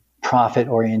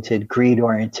 profit-oriented,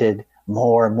 greed-oriented,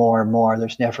 more.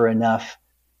 There's never enough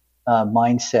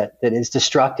mindset that is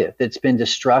destructive, that's been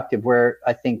destructive, where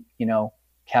I think,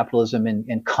 capitalism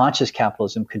and conscious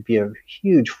capitalism could be a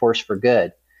huge force for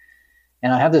good.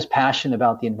 And I have this passion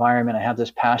about the environment. I have this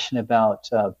passion about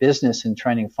business and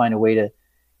trying to find a way to,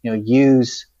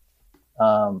 use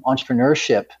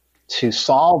entrepreneurship to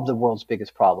solve the world's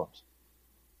biggest problems.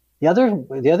 The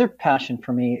other passion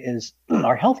for me is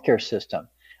our healthcare system.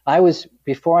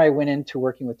 Before I went into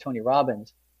working with Tony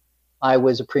Robbins, I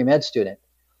was a pre-med student,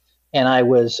 and I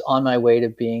was on my way to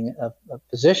being a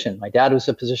physician. My dad was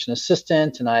a physician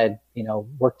assistant, and I had,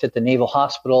 worked at the Naval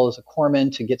Hospital as a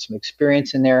corpsman to get some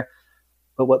experience in there.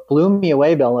 But what blew me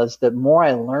away, Bill, is the more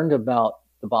I learned about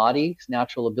the body's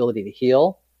natural ability to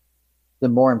heal, the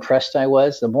more impressed I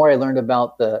was. The more I learned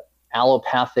about the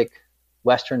allopathic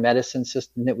Western medicine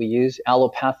system that we use.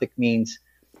 Allopathic means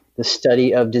the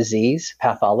study of disease,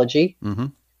 pathology. Mm-hmm.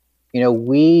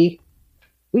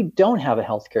 We don't have a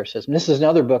healthcare system. This is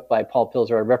another book by Paul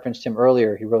Pilzer. I referenced him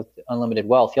earlier. He wrote Unlimited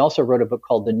Wealth. He also wrote a book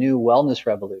called The New Wellness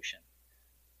Revolution.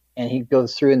 And he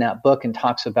goes through in that book and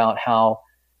talks about how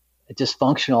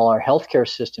dysfunctional our healthcare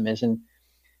system is. And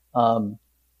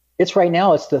it's right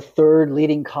now, it's the third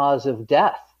leading cause of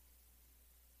death,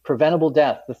 preventable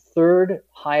death. The third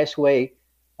highest way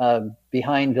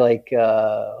behind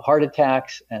heart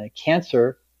attacks and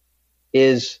cancer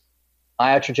is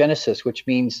iatrogenesis, which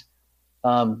means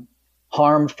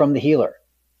harm from the healer.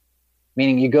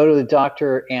 Meaning you go to the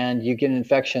doctor and you get an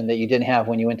infection that you didn't have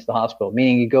when you went to the hospital.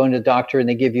 Meaning you go into the doctor and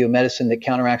they give you a medicine that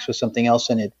counteracts with something else,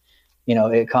 and it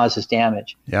causes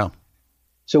damage. Yeah.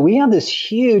 So we have this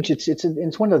huge,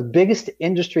 it's one of the biggest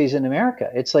industries in America.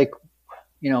 It's like,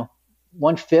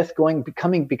 1/5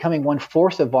 becoming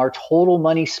 1/4 of our total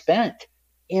money spent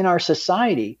in our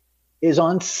society is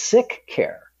on sick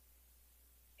care.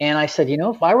 And I said,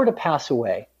 if I were to pass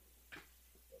away,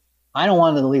 I don't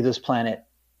want to leave this planet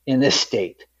in this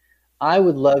state. I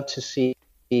would love to see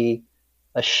a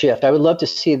shift. I would love to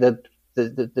see the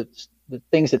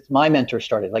things that my mentors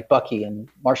started, like Bucky and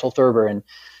Marshall Thurber and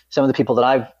some of the people that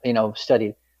I've,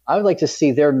 studied. I would like to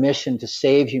see their mission to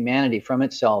save humanity from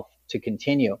itself to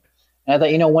continue. And I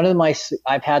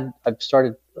thought, I've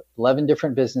started 11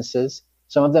 different businesses.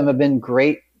 Some of them have been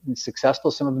great and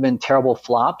successful. Some of them have been terrible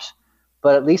flops,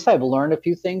 but at least I've learned a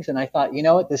few things. And I thought,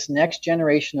 this next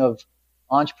generation of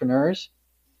entrepreneurs,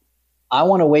 I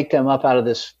want to wake them up out of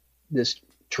this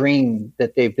dream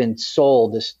that they've been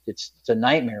sold. It's a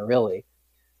nightmare, really,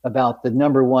 about the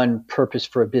number one purpose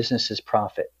for a business is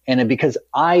profit. And because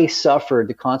I suffered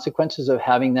the consequences of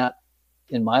having that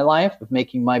in my life, of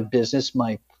making my business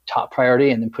my top priority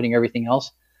and then putting everything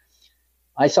else,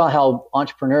 I saw how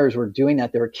entrepreneurs were doing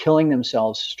that. They were killing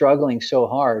themselves, struggling so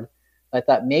hard. I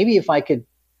thought maybe if I could,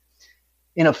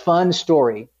 in a fun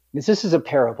story, because this is a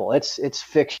parable, it's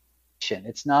fiction.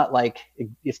 It's not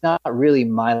really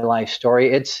my life story.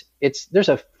 There's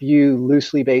a few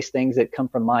loosely based things that come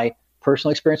from my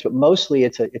personal experience, but mostly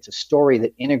it's a story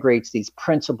that integrates these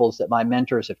principles that my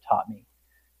mentors have taught me.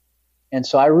 And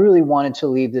so I really wanted to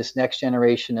leave this next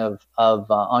generation of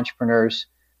entrepreneurs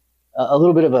a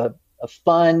little bit of a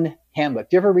fun handbook.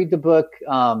 Do you ever read the book,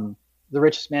 The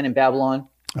Richest Man in Babylon?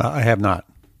 I have not.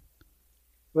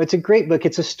 Well, it's a great book.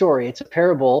 It's a story. It's a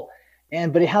parable,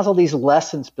 but it has all these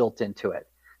lessons built into it.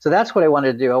 So that's what I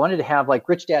wanted to do. I wanted to have like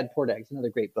Rich Dad Poor Dad, another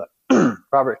great book.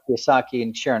 Robert Kiyosaki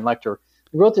and Sharon Lecter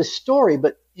wrote this story,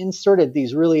 but inserted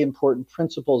these really important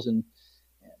principles and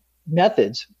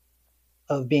methods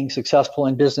of being successful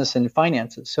in business and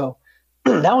finances. So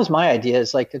that was my idea,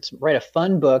 is like, let's write a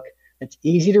fun book that's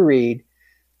easy to read,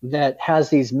 that has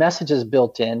these messages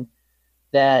built in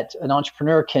that an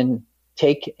entrepreneur can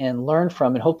take and learn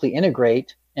from and hopefully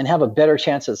integrate and have a better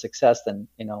chance of success than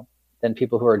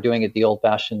people who are doing it the old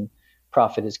fashioned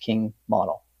profit is king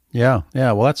model. Yeah.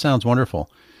 Well, that sounds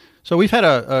wonderful. So we've had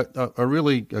a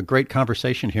really great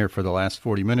conversation here for the last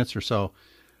 40 minutes or so.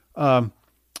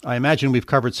 I imagine we've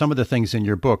covered some of the things in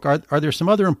your book. Are there some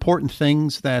other important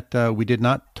things that we did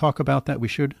not talk about that we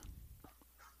should?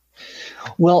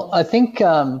 Well, I think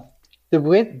the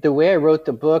way I wrote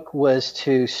the book was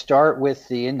to start with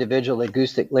the individual, the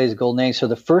goose that lays golden eggs. So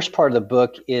the first part of the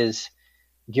book is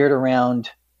geared around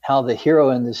how the hero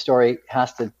in the story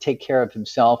has to take care of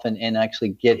himself and actually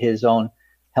get his own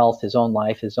health, his own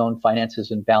life, his own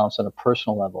finances in balance on a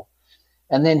personal level.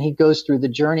 And then he goes through the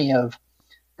journey of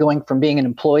going from being an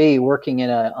employee, working with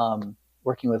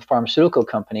a pharmaceutical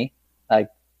company. Of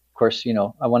course,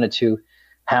 I wanted to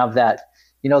have that,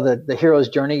 the hero's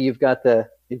journey. You've got the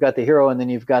hero, and then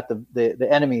you've got the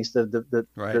enemies,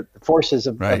 the forces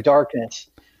of darkness.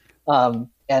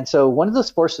 And so one of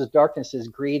those forces of darkness is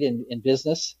greed in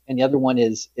business, and the other one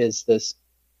is this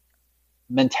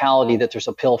mentality that there's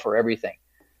a pill for everything.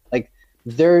 Like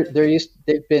there've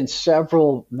been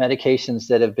several medications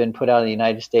that have been put out in the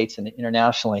United States and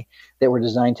internationally that were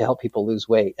designed to help people lose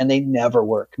weight, and they never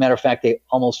work. Matter of fact, they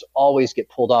almost always get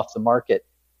pulled off the market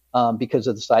because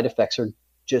of the side effects are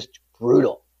just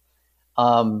brutal.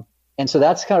 And so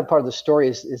that's kind of part of the story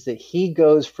is that he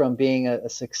goes from being a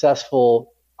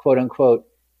successful, quote unquote,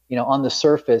 on the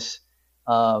surface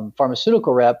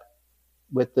pharmaceutical rep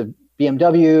with the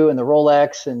BMW and the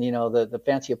Rolex and, the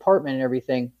fancy apartment and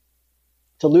everything,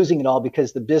 to losing it all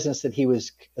because the business that he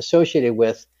was associated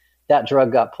with, that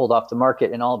drug got pulled off the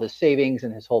market and all of his savings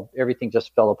and everything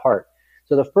just fell apart.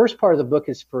 So the first part of the book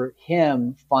is for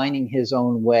him finding his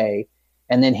own way,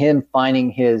 and then him finding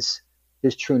his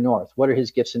true north. What are his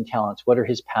gifts and talents? What are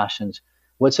his passions?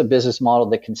 What's a business model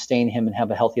that can sustain him and have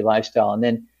a healthy lifestyle? And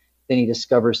then he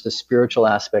discovers the spiritual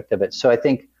aspect of it. So I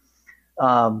think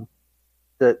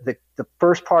the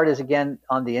first part is, again,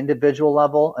 on the individual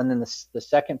level. And then the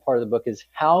second part of the book is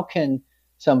how can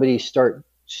somebody start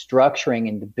structuring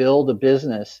and to build a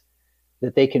business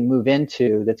that they can move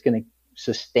into that's going to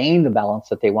sustain the balance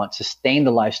that they want, sustain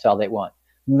the lifestyle they want.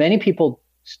 Many people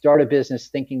start a business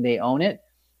thinking they own it,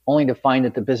 only to find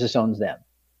that the business owns them.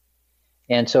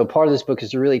 And so part of this book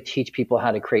is to really teach people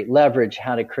how to create leverage,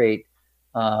 how to create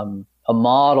a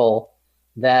model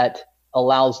that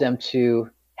allows them to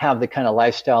have the kind of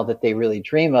lifestyle that they really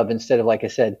dream of, instead of, like I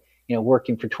said,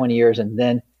 working for 20 years and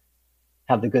then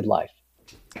have the good life.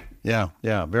 Yeah.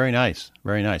 Very nice.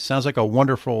 Very nice. Sounds like a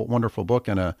wonderful, wonderful book.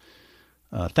 And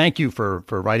thank you for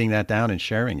writing that down and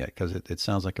sharing it, because it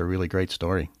sounds like a really great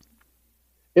story.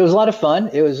 It was a lot of fun.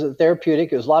 It was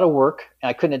therapeutic. It was a lot of work.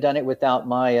 I couldn't have done it without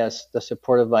the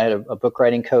support of, I had a book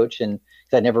writing coach, and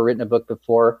I'd never written a book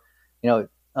before,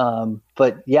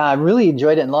 but yeah, I really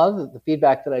enjoyed it. And a lot of the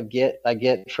feedback that I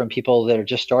get from people that are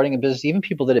just starting a business, even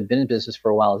people that have been in business for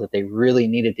a while, is that they really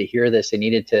needed to hear this. They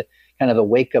needed to kind of a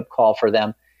wake up call for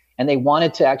them. And they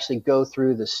wanted to actually go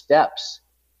through the steps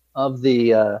of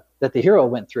that the hero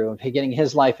went through, of getting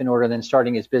his life in order, then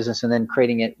starting his business, and then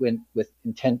creating it with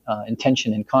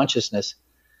intention and consciousness.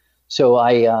 So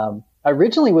I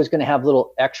originally was going to have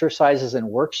little exercises and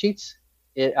worksheets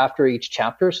after each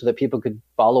chapter, so that people could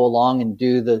follow along and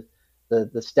do the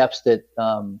steps that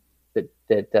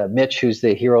Mitch, who's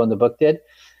the hero in the book, did.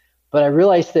 But I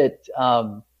realized that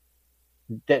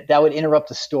that would interrupt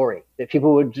the story. That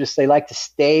people would they like to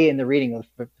stay in the reading.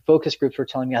 The focus groups were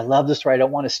telling me, I love the story. I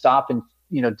don't want to stop and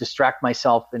distract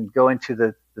myself and go into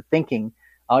the thinking.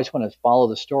 I always want to follow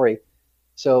the story.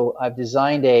 So I've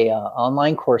designed a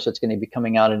online course that's going to be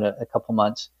coming out in a couple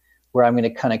months, where I'm going to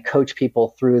kind of coach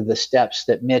people through the steps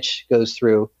that Mitch goes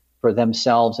through for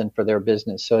themselves and for their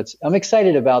business. So I'm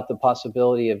excited about the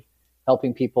possibility of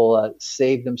helping people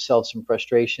save themselves some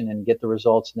frustration and get the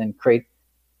results, and then create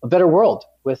a better world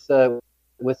with a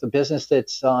business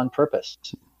that's on purpose.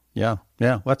 Yeah.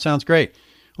 Well, that sounds great.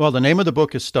 Well, the name of the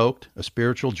book is Stoked, A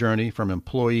Spiritual Journey from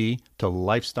Employee to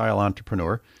Lifestyle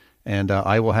Entrepreneur. And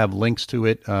I will have links to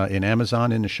it in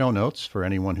Amazon in the show notes for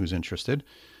anyone who's interested.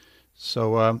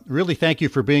 So really thank you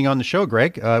for being on the show,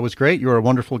 Greg. It was great. You're a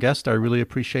wonderful guest. I really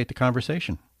appreciate the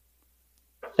conversation.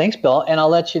 Thanks, Bill. And I'll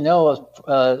let you know,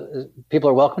 people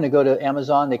are welcome to go to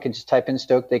Amazon. They can just type in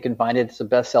Stoked. They can find it. It's a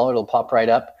bestseller. It'll pop right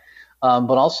up.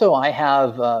 But also I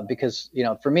have, because,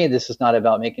 for me, this is not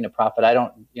about making a profit. I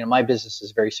don't, my business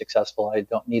is very successful. I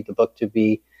don't need the book to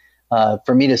be,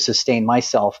 for me to sustain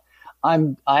myself.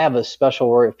 I have a special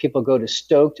where if people go to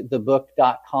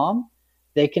stokedthebook.com,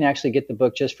 they can actually get the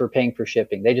book just for paying for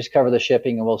shipping. They just cover the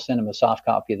shipping, and we'll send them a soft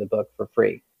copy of the book for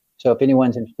free. So if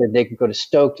anyone's interested, they can go to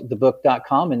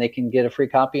stokedthebook.com and they can get a free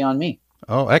copy on me.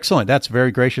 Oh, excellent. That's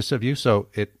very gracious of you. So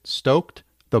it's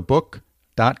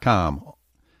stokedthebook.com.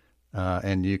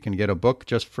 And you can get a book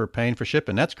just for paying for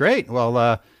shipping. That's great.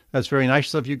 Well, that's very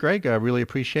nice of you, Greg. I really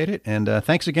appreciate it. And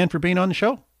thanks again for being on the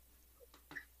show.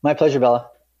 My pleasure, Bella.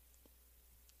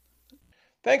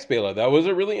 Thanks, Bela. That was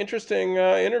a really interesting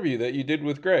interview that you did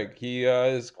with Greg. He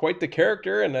is quite the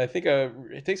character, and I think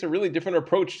it takes a really different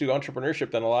approach to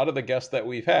entrepreneurship than a lot of the guests that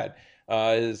we've had.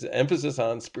 His emphasis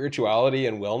on spirituality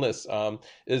and wellness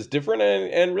is different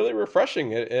and really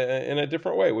refreshing in a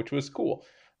different way, which was cool.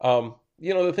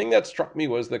 The thing that struck me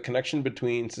was the connection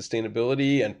between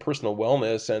sustainability and personal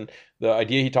wellness, and the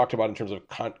idea he talked about in terms of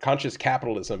conscious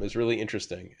capitalism is really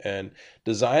interesting. And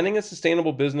designing a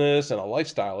sustainable business and a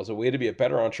lifestyle as a way to be a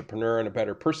better entrepreneur and a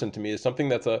better person, to me, is something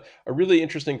that's a really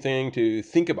interesting thing to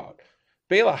think about.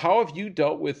 Bela, how have you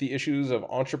dealt with the issues of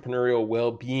entrepreneurial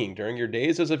well-being during your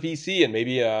days as a VC? And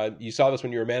maybe you saw this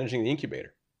when you were managing the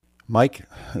incubator. Mike,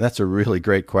 that's a really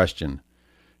great question.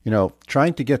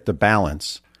 Trying to get the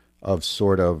balance of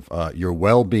sort of your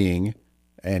well-being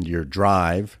and your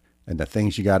drive and the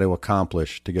things you got to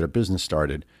accomplish to get a business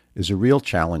started is a real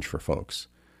challenge for folks.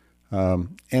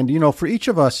 And for each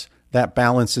of us, that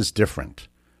balance is different.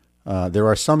 There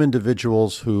are some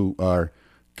individuals who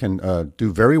can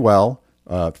do very well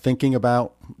thinking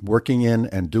about working in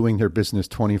and doing their business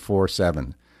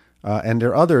 24/7. And there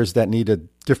are others that need a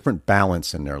different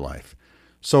balance in their life.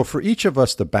 So for each of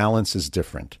us, the balance is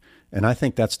different. And I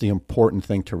think that's the important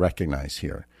thing to recognize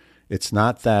here. It's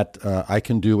not that I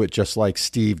can do it just like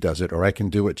Steve does it, or I can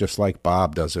do it just like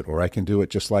Bob does it, or I can do it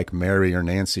just like Mary or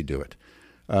Nancy do it.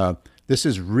 This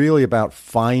is really about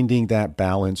finding that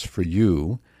balance for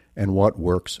you and what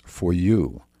works for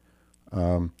you.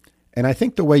 And I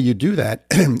think the way you do that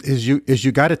is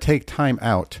you got to take time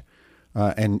out,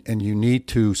 and you need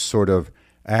to sort of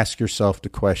ask yourself the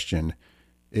question,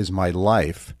 is my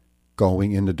life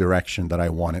going in the direction that I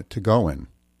want it to go in?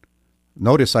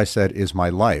 Notice I said, is my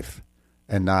life,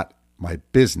 and not my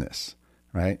business,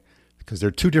 right? Because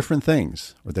they're two different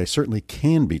things, or they certainly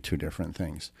can be two different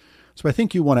things. So I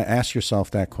think you want to ask yourself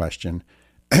that question,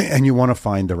 and you want to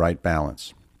find the right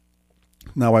balance.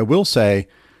 Now, I will say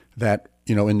that,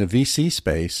 in the VC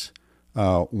space,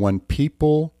 when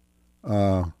people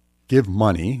give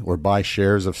money or buy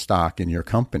shares of stock in your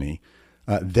company,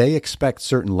 they expect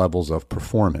certain levels of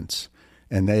performance,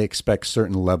 and they expect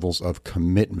certain levels of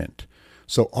commitment.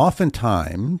 So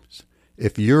oftentimes,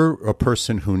 if you're a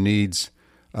person who needs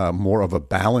more of a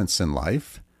balance in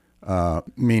life,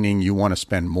 meaning you want to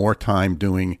spend more time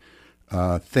doing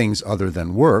things other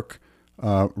than work,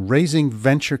 raising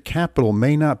venture capital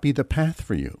may not be the path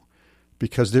for you,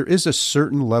 because there is a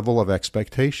certain level of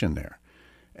expectation there.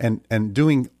 And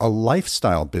doing a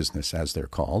lifestyle business, as they're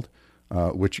called,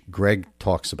 which Greg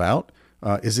talks about,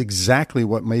 is exactly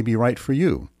what may be right for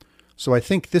you. So I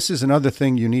think this is another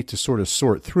thing you need to sort of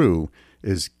sort through,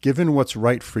 is given what's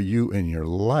right for you in your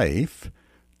life,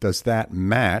 does that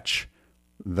match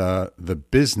the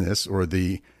business or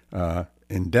the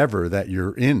endeavor that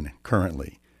you're in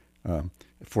currently?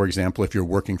 For example, if you're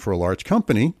working for a large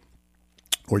company,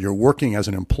 or you're working as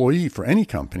an employee for any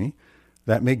company,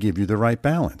 that may give you the right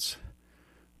balance.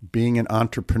 Being an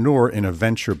entrepreneur in a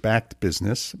venture-backed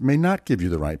business may not give you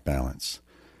the right balance.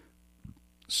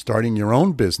 Starting your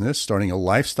own business, starting a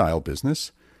lifestyle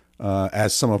business,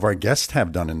 as some of our guests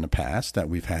have done in the past that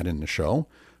we've had in the show,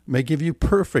 may give you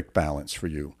perfect balance for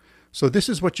you. So this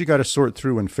is what you got to sort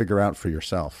through and figure out for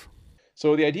yourself.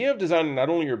 So the idea of designing not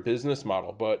only your business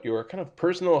model, but your kind of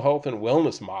personal health and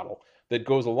wellness model that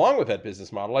goes along with that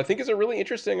business model, I think is a really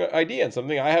interesting idea and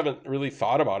something I haven't really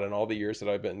thought about in all the years that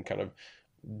I've been kind of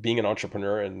being an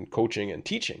entrepreneur and coaching and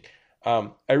teaching.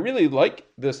 I really like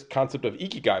this concept of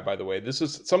ikigai, by the way. This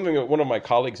is something that one of my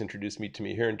colleagues introduced me to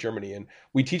here in Germany, and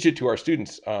we teach it to our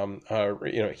students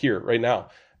here right now.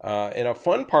 And a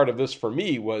fun part of this for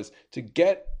me was to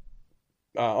get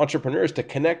entrepreneurs to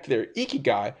connect their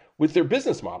ikigai with their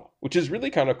business model, which is really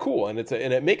kind of cool. And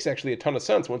it makes actually a ton of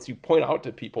sense once you point out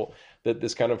to people that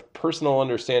this kind of personal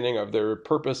understanding of their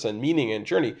purpose and meaning and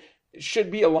journey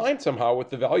should be aligned somehow with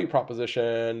the value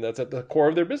proposition that's at the core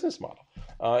of their business model,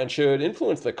 and should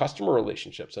influence the customer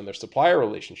relationships and their supplier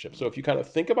relationships. So if you kind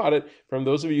of think about it from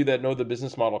those of you that know the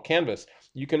business model canvas,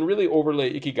 you can really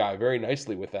overlay ikigai very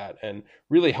nicely with that and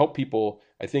really help people,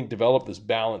 I think, develop this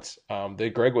balance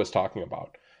that Greg was talking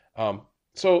about.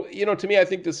 So, to me, I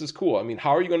think this is cool. I mean,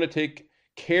 how are you going to take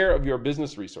care of your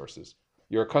business resources,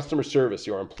 your customer service,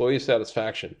 your employee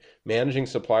satisfaction, managing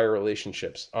supplier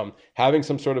relationships, having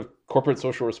some sort of corporate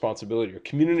social responsibility or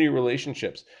community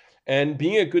relationships, and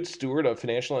being a good steward of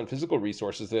financial and physical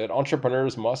resources that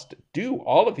entrepreneurs must do?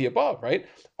 All of the above, right?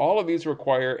 All of these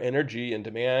require energy and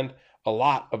demand a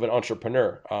lot of an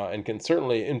entrepreneur, and can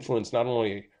certainly influence not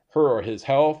only her or his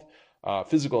health,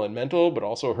 physical and mental, but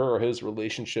also her or his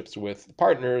relationships with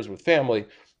partners, with family,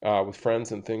 with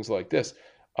friends, and things like this.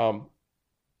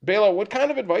 Bela, what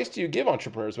kind of advice do you give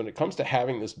entrepreneurs when it comes to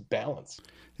having this balance?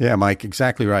 Yeah, Mike,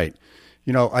 exactly right.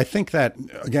 I think that,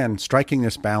 again, striking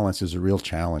this balance is a real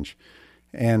challenge.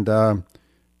 And,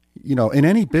 in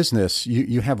any business,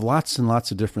 you have lots and lots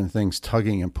of different things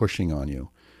tugging and pushing on you.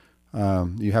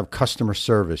 You have customer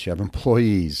service, you have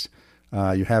employees,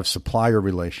 you have supplier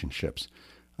relationships,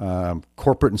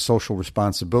 corporate and social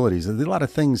responsibilities. There's a lot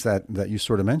of things that you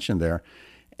sort of mentioned there.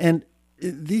 And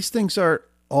these things are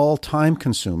all time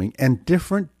consuming, and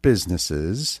different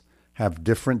businesses have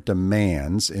different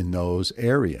demands in those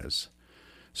areas.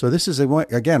 So this is,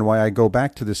 again, why I go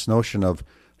back to this notion of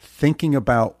thinking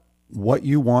about what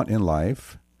you want in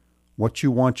life, what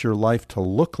you want your life to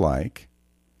look like,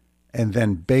 and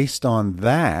then based on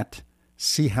that,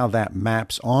 see how that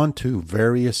maps onto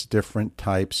various different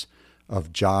types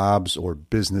of jobs or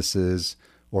businesses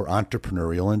or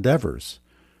entrepreneurial endeavors.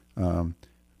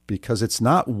 Because it's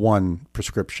not one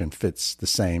prescription fits the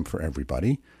same for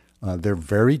everybody. They're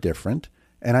very different.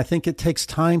 And I think it takes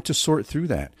time to sort through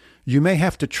that. You may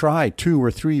have to try 2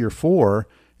 or 3 or 4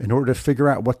 in order to figure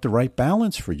out what the right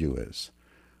balance for you is.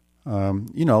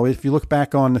 If you look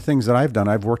back on the things that I've done,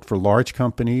 I've worked for large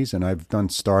companies and I've done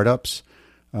startups.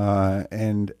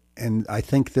 And I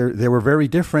think they were very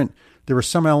different. There were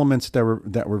some elements that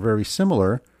were very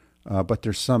similar, but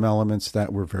there's some elements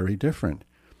that were very different.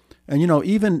 And,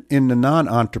 even in the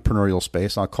non-entrepreneurial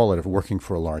space, I'll call it working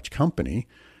for a large company,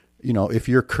 if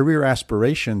your career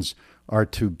aspirations are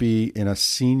to be in a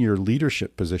senior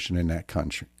leadership position in that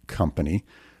company,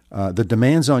 the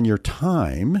demands on your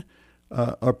time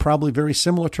are probably very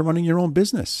similar to running your own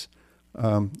business.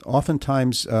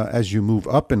 Oftentimes, as you move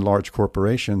up in large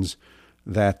corporations,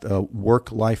 that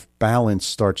work-life balance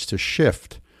starts to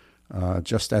shift,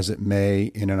 just as it may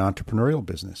in an entrepreneurial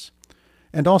business.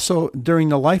 And also, during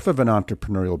the life of an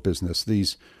entrepreneurial business,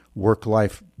 these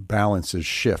work-life balances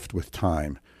shift with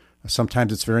time.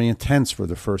 Sometimes it's very intense for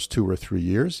the first 2 or 3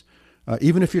 years.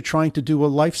 Even if you're trying to do a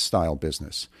lifestyle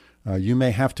business, you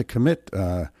may have to commit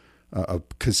a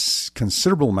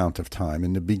considerable amount of time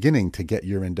in the beginning to get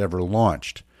your endeavor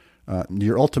launched.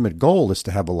 Your ultimate goal is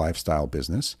to have a lifestyle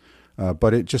business,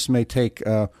 but it just may take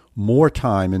more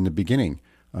time in the beginning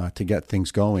to get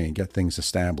things going and get things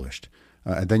established.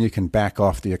 And then you can back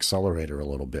off the accelerator a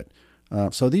little bit.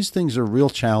 So these things are real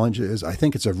challenges. I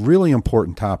think it's a really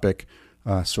important topic,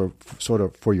 sort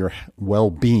of for your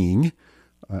well-being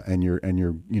and your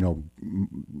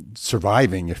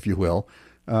surviving, if you will.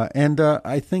 And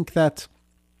I think that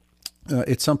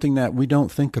it's something that we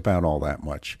don't think about all that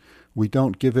much. We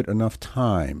don't give it enough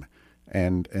time,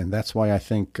 and that's why I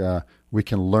think we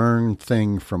can learn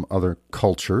things from other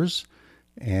cultures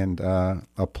and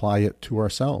apply it to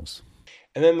ourselves.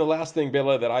 And then the last thing,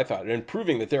 Bela, that I thought, and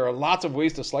proving that there are lots of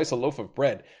ways to slice a loaf of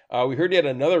bread. We heard yet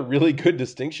another really good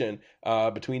distinction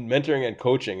between mentoring and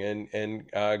coaching. And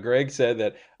Greg said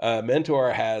that a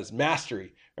mentor has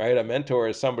mastery, right? A mentor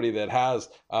is somebody that has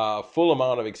a full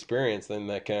amount of experience and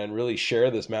that can really share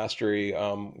this mastery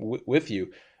with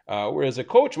you. Whereas a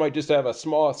coach might just have a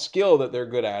small skill that they're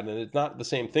good at, and it's not the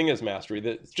same thing as mastery.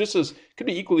 That just as could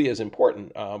be equally as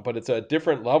important, but it's a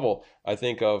different level, I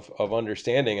think, of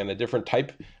understanding and a different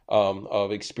type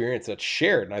of experience that's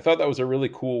shared. And I thought that was a really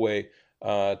cool way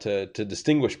to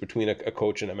distinguish between a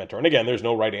coach and a mentor. And again, there's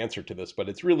no right answer to this, but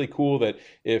it's really cool that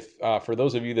if for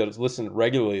those of you that listen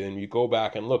regularly and you go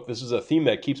back and look, this is a theme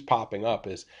that keeps popping up,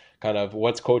 is kind of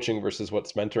what's coaching versus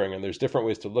what's mentoring. And there's different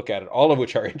ways to look at it, all of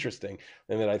which are interesting.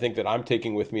 And that I think that I'm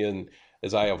taking with me and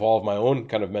as I evolve my own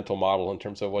kind of mental model in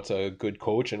terms of what's a good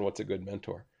coach and what's a good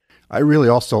mentor. I really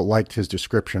also liked his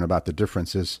description about the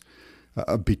differences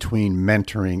between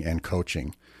mentoring and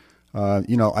coaching.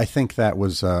 I think that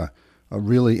was a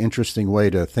really interesting way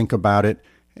to think about it.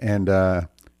 And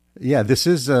this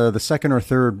is the second or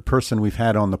third person we've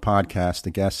had on the podcast, a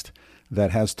guest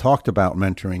that has talked about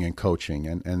mentoring and coaching.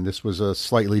 And this was a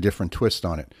slightly different twist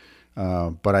on it.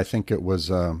 But I think it was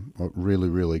really,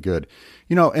 really good.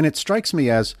 And it strikes me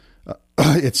as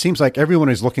it seems like everyone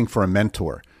is looking for a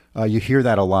mentor. You hear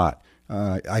that a lot.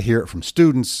 I hear it from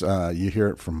students. You hear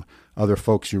it from other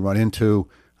folks you run into.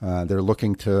 They're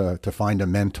looking to find a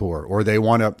mentor, or they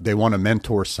want to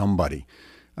mentor somebody.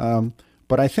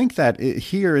 But I think that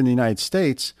here in the United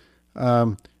States,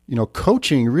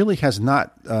 coaching really has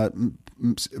not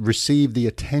received the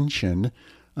attention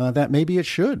that maybe it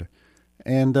should.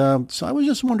 And so I was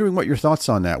just wondering what your thoughts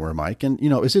on that were, Mike. And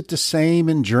is it the same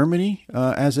in Germany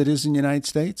as it is in the United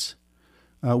States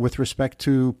with respect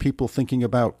to people thinking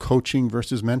about coaching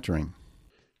versus mentoring?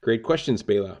 Great questions,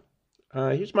 Bela.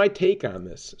 Here's my take on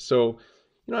this. So,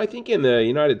 I think in the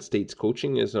United States,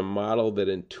 coaching is a model that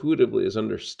intuitively is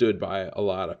understood by a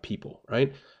lot of people,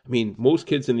 right? I mean, most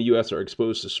kids in the U.S. are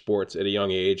exposed to sports at a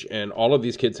young age, and all of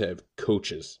these kids have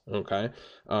coaches, okay?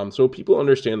 So people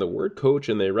understand the word coach,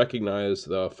 and they recognize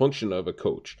the function of a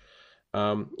coach.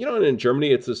 And in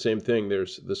Germany, it's the same thing.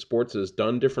 The sports is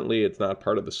done differently. It's not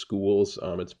part of the schools.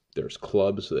 There's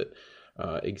clubs that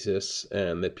exists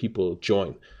and that people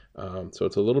join. So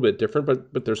it's a little bit different,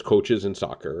 but there's coaches in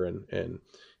soccer and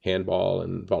handball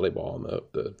and volleyball and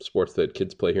the sports that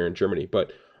kids play here in Germany.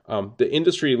 But the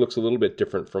industry looks a little bit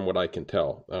different from what I can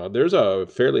tell. There's a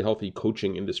fairly healthy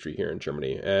coaching industry here in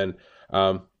Germany, and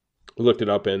we looked it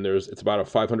up, and it's about a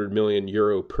 500 million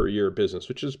euro per year business,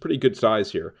 which is pretty good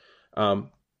size here.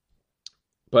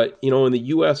 But in the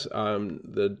U.S.,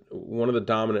 one of the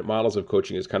dominant models of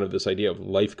coaching is kind of this idea of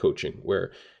life coaching,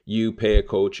 where you pay a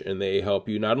coach and they help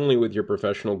you not only with your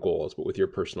professional goals, but with your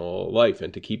personal life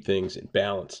and to keep things in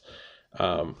balance.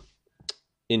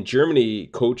 In Germany,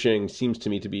 coaching seems to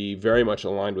me to be very much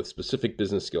aligned with specific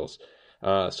business skills.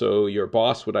 So your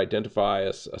boss would identify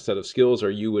a set of skills, or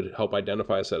you would help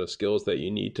identify a set of skills that you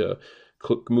need to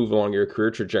move along your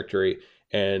career trajectory.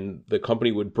 And the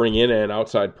company would bring in an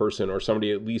outside person or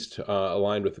somebody at least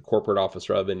aligned with the corporate office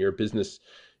rather than your business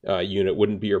unit.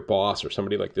 Wouldn't be your boss or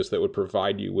somebody like this that would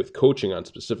provide you with coaching on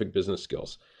specific business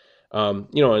skills.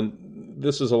 And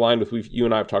this is aligned with you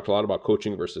and I have talked a lot about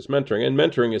coaching versus mentoring. And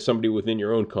mentoring is somebody within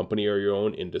your own company or your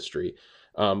own industry.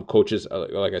 Coaches,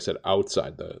 like I said,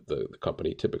 outside the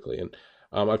company typically. And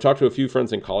I've talked to a few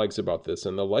friends and colleagues about this,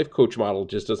 and the life coach model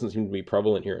just doesn't seem to be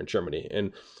prevalent here in Germany.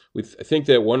 And I think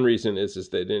that one reason is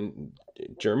that in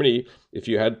Germany, if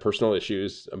you had personal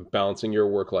issues balancing your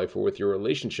work life or with your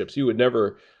relationships, you would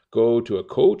never go to a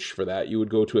coach for that. You would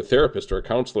go to a therapist or a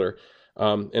counselor.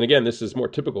 And again, this is more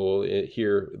typical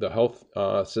here. The health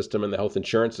system and the health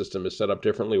insurance system is set up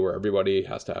differently, where everybody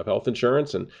has to have health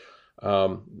insurance, and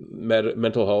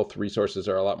mental health resources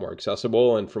are a lot more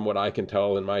accessible. And from what I can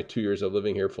tell in my 2 years of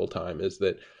living here full time is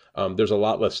that there's a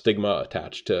lot less stigma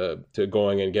attached to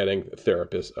going and getting a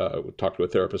therapist, talk to a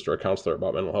therapist or a counselor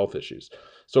about mental health issues.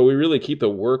 So we really keep the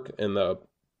work and the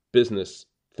business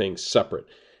things separate.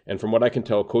 And from what I can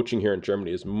tell, coaching here in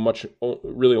Germany is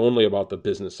really only about the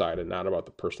business side and not about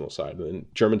the personal side. And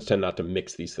Germans tend not to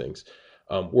mix these things.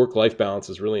 Work-life balance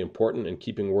is really important, and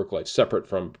keeping work-life separate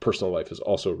from personal life is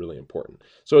also really important.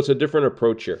 So it's a different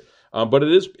approach here. But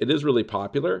it is really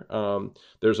popular.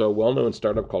 There's a well-known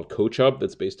startup called Coach Hub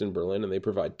that's based in Berlin, and they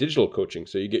provide digital coaching.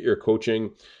 So you get your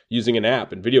coaching using an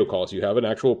app and video calls. You have an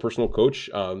actual personal coach.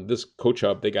 This Coach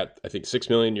Hub, they got, I think, 6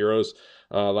 million euros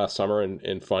last summer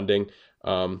in funding.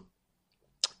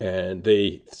 And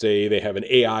they say they have an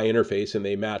AI interface, and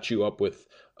they match you up with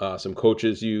some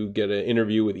coaches. You get an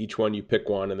interview with each one, you pick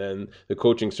one, and then the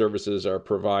coaching services are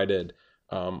provided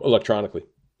electronically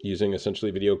using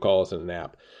essentially video calls and an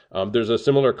app. There's a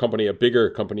similar company, a bigger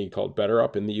company called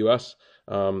BetterUp in the US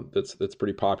that's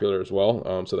pretty popular as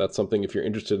well. So that's something, if you're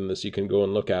interested in this, you can go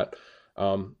and look at.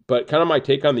 But kind of my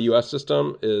take on the US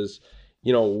system is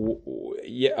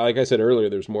Yeah, like I said earlier,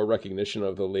 there's more recognition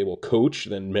of the label coach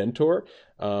than mentor.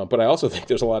 But I also think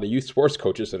there's a lot of youth sports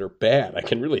coaches that are bad. I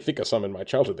can really think of some in my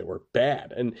childhood that were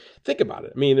bad. And think about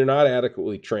it. I mean, they're not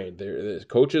adequately trained. The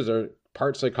coaches are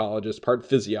part psychologist, part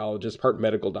physiologist, part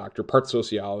medical doctor, part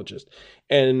sociologist.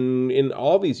 And in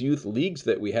all these youth leagues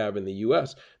that we have in the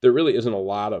US, there really isn't a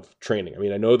lot of training. I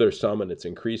mean, I know there's some and it's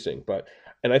increasing,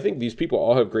 and I think these people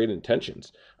all have great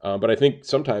intentions. But I think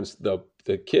sometimes the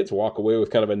kids walk away with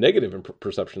kind of a negative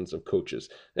perceptions of coaches.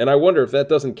 And I wonder if that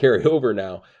doesn't carry over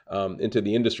now into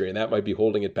the industry, and that might be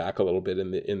holding it back a little bit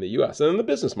in the US. And then the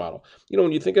business model.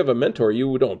 When you think of a mentor,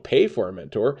 you don't pay for a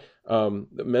mentor.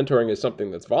 Mentoring is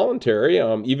something that's voluntary,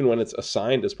 even when it's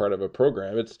assigned as part of a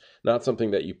program. It's not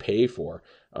something that you pay for,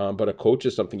 but a coach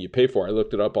is something you pay for. I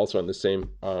looked it up also on the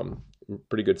same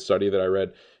pretty good study that I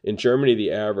read. In Germany,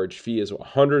 the average fee is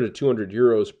 100 to 200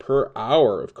 euros per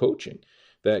hour of coaching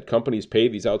that companies pay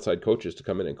these outside coaches to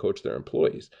come in and coach their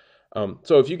employees.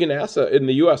 So if you can in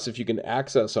the US, if you can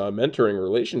access a mentoring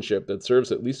relationship that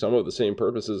serves at least some of the same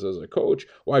purposes as a coach,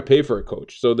 why pay for a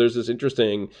coach? So there's this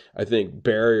interesting, I think,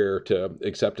 barrier to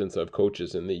acceptance of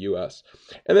coaches in the US.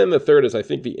 And then the third is I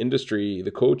think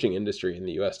the coaching industry in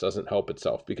the US doesn't help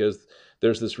itself because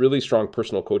there's this really strong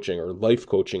personal coaching or life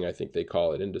coaching, I think they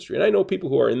call it, industry. And I know people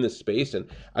who are in this space, and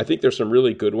I think there's some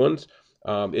really good ones.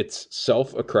 It's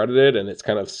self-accredited and it's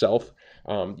kind of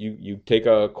you take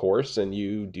a course and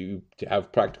you do to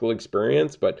have practical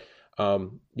experience, but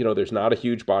there's not a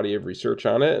huge body of research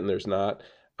on it, and there's not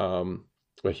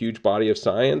a huge body of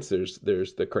science. There's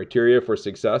the criteria for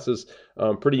success is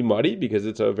pretty muddy because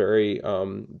it's a very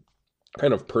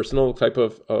kind of personal type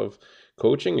of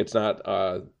coaching. It's not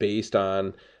based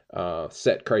on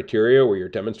set criteria where you're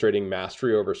demonstrating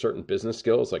mastery over certain business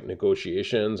skills like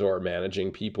negotiations or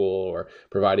managing people or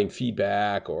providing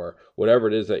feedback or whatever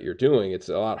it is that you're doing. It's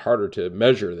a lot harder to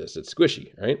measure this. It's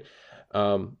squishy, right?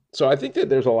 So I think that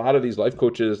there's a lot of these life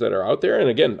coaches that are out there. And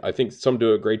again, I think some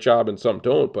do a great job and some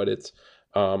don't, but it's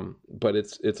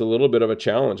a little bit of a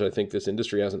challenge. I think this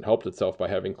industry hasn't helped itself by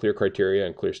having clear criteria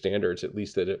and clear standards, at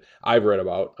least that I've read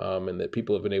about, and that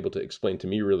people have been able to explain to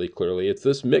me really clearly. It's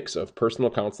this mix of personal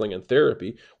counseling and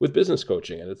therapy with business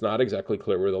coaching, and it's not exactly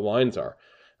clear where the lines are.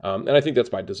 And I think that's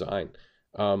by design.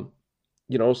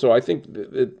 So I think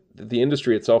the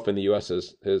industry itself in the U.S.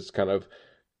 has kind of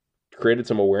created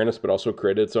some awareness, but also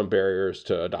created some barriers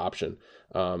to adoption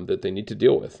that they need to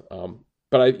deal with.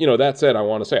 But that said, I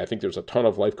want to say I think there's a ton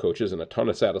of life coaches and a ton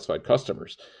of satisfied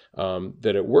customers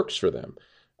that it works for them.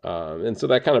 And so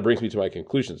that kind of brings me to my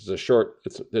conclusions.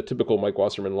 It's a typical Mike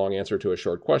Wasserman long answer to a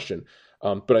short question.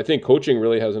 But I think coaching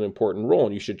really has an important role,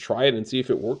 and you should try it and see if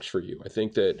it works for you. I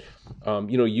think that,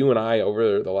 you and I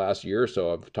over the last year or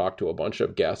so have talked to a bunch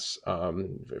of guests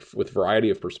with a variety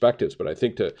of perspectives. But I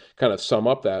think to kind of sum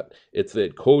up it's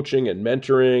that coaching and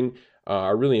mentoring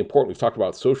are really important. We've talked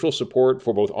about social support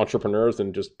for both entrepreneurs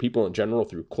and just people in general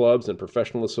through clubs and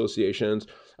professional associations.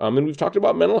 And we've talked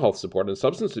about mental health support and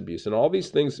substance abuse, and all these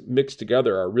things mixed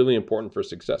together are really important for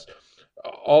success.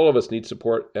 All of us need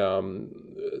support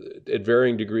at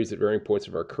varying degrees at varying points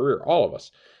of our career, all of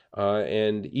us.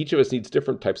 And each of us needs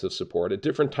different types of support at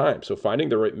different times. So finding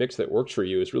the right mix that works for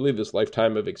you is really this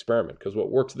lifetime of experiment, because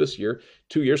what works this year,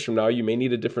 2 years from now, you may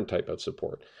need a different type of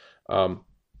support.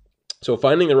 So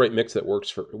finding the right mix that works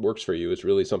for you is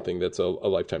really something that's a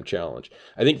lifetime challenge.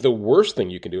 I think the worst thing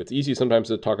you can do, it's easy sometimes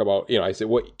to talk about, I say,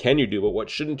 what can you do, but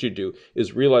what shouldn't you do,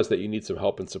 is realize that you need some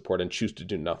help and support and choose to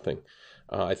do nothing.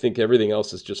 I think everything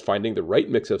else is just finding the right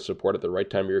mix of support at the right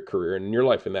time of your career and in your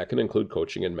life. And that can include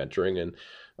coaching and mentoring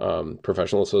and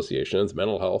professional associations,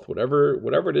 mental health, whatever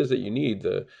it is that you need.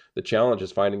 The challenge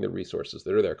is finding the resources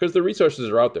that are there, because the resources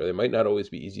are out there. They might not always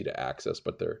be easy to access,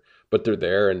 but they're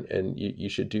there, and you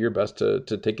should do your best to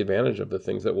take advantage of the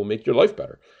things that will make your life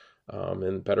better,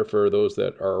 and better for those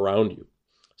that are around you.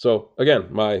 So again,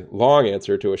 my long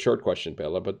answer to a short question,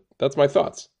 Bela, but that's my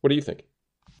thoughts. What do you think?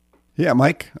 Yeah,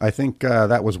 Mike, I think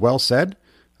that was well said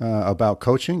about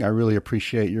coaching. I really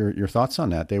appreciate your thoughts on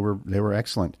that. They were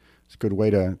excellent. It's a good way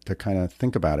to kind of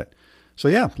think about it. So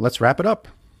yeah, let's wrap it up.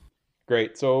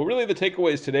 Great. So really the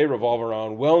takeaways today revolve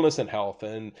around wellness and health.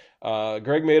 And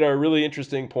Greg made a really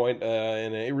interesting point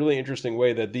in a really interesting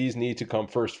way that these need to come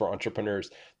first for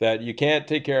entrepreneurs, that you can't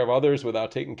take care of others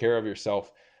without taking care of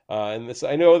yourself. And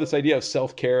I know this idea of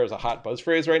self-care is a hot buzz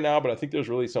phrase right now, but I think there's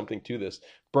really something to this.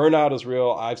 Burnout is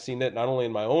real. I've seen it not only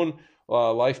in my own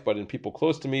life, but in people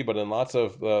close to me, but in lots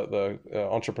of the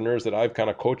entrepreneurs that I've kind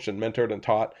of coached and mentored and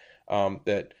taught,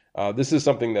 that This is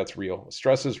something that's real.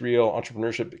 Stress is real.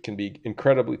 Entrepreneurship can be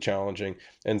incredibly challenging.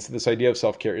 And so this idea of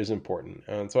self-care is important.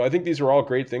 And so I think these are all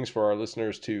great things for our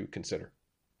listeners to consider.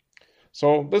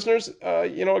 So listeners,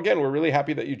 again, we're really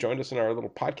happy that you joined us in our little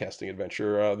podcasting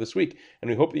adventure this week.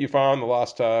 And we hope that you found the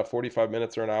last 45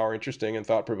 minutes or an hour interesting and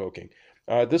thought-provoking.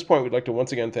 At this point, we'd like to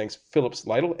once again thank Phillips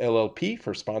Lytle, LLP,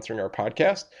 for sponsoring our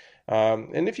podcast.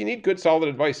 And if you need good, solid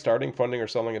advice starting, funding, or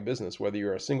selling a business, whether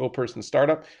you're a single-person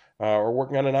startup or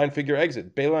working on a 9-figure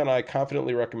exit, Bela and I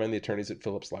confidently recommend the attorneys at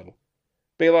Phillips Lytle.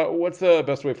 Bela, what's the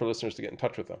best way for listeners to get in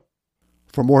touch with them?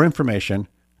 For more information,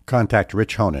 contact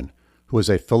Rich Honan, who is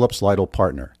a Phillips Lytle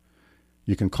partner.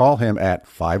 You can call him at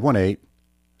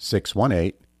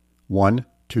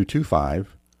 518-618-1225,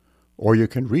 or you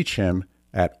can reach him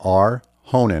at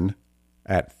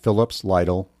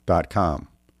rhonan@phillipslytle.com.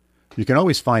 You can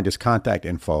always find his contact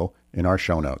info in our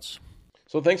show notes.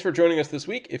 So thanks for joining us this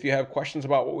week. If you have questions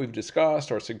about what we've discussed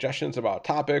or suggestions about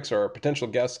topics or potential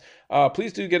guests,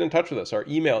 please do get in touch with us. Our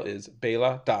email is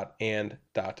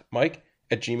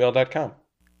bela.and.mike@gmail.com.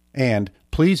 And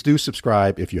please do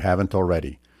subscribe if you haven't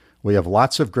already. We have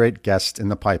lots of great guests in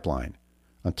the pipeline.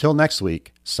 Until next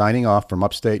week, signing off from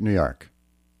upstate New York.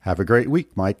 Have a great week,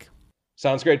 Mike.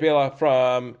 Sounds great, Bela.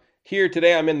 From here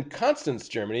today, I'm in Constance,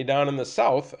 Germany, down in the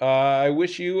south. I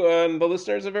wish you and the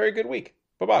listeners a very good week.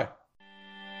 Bye-bye.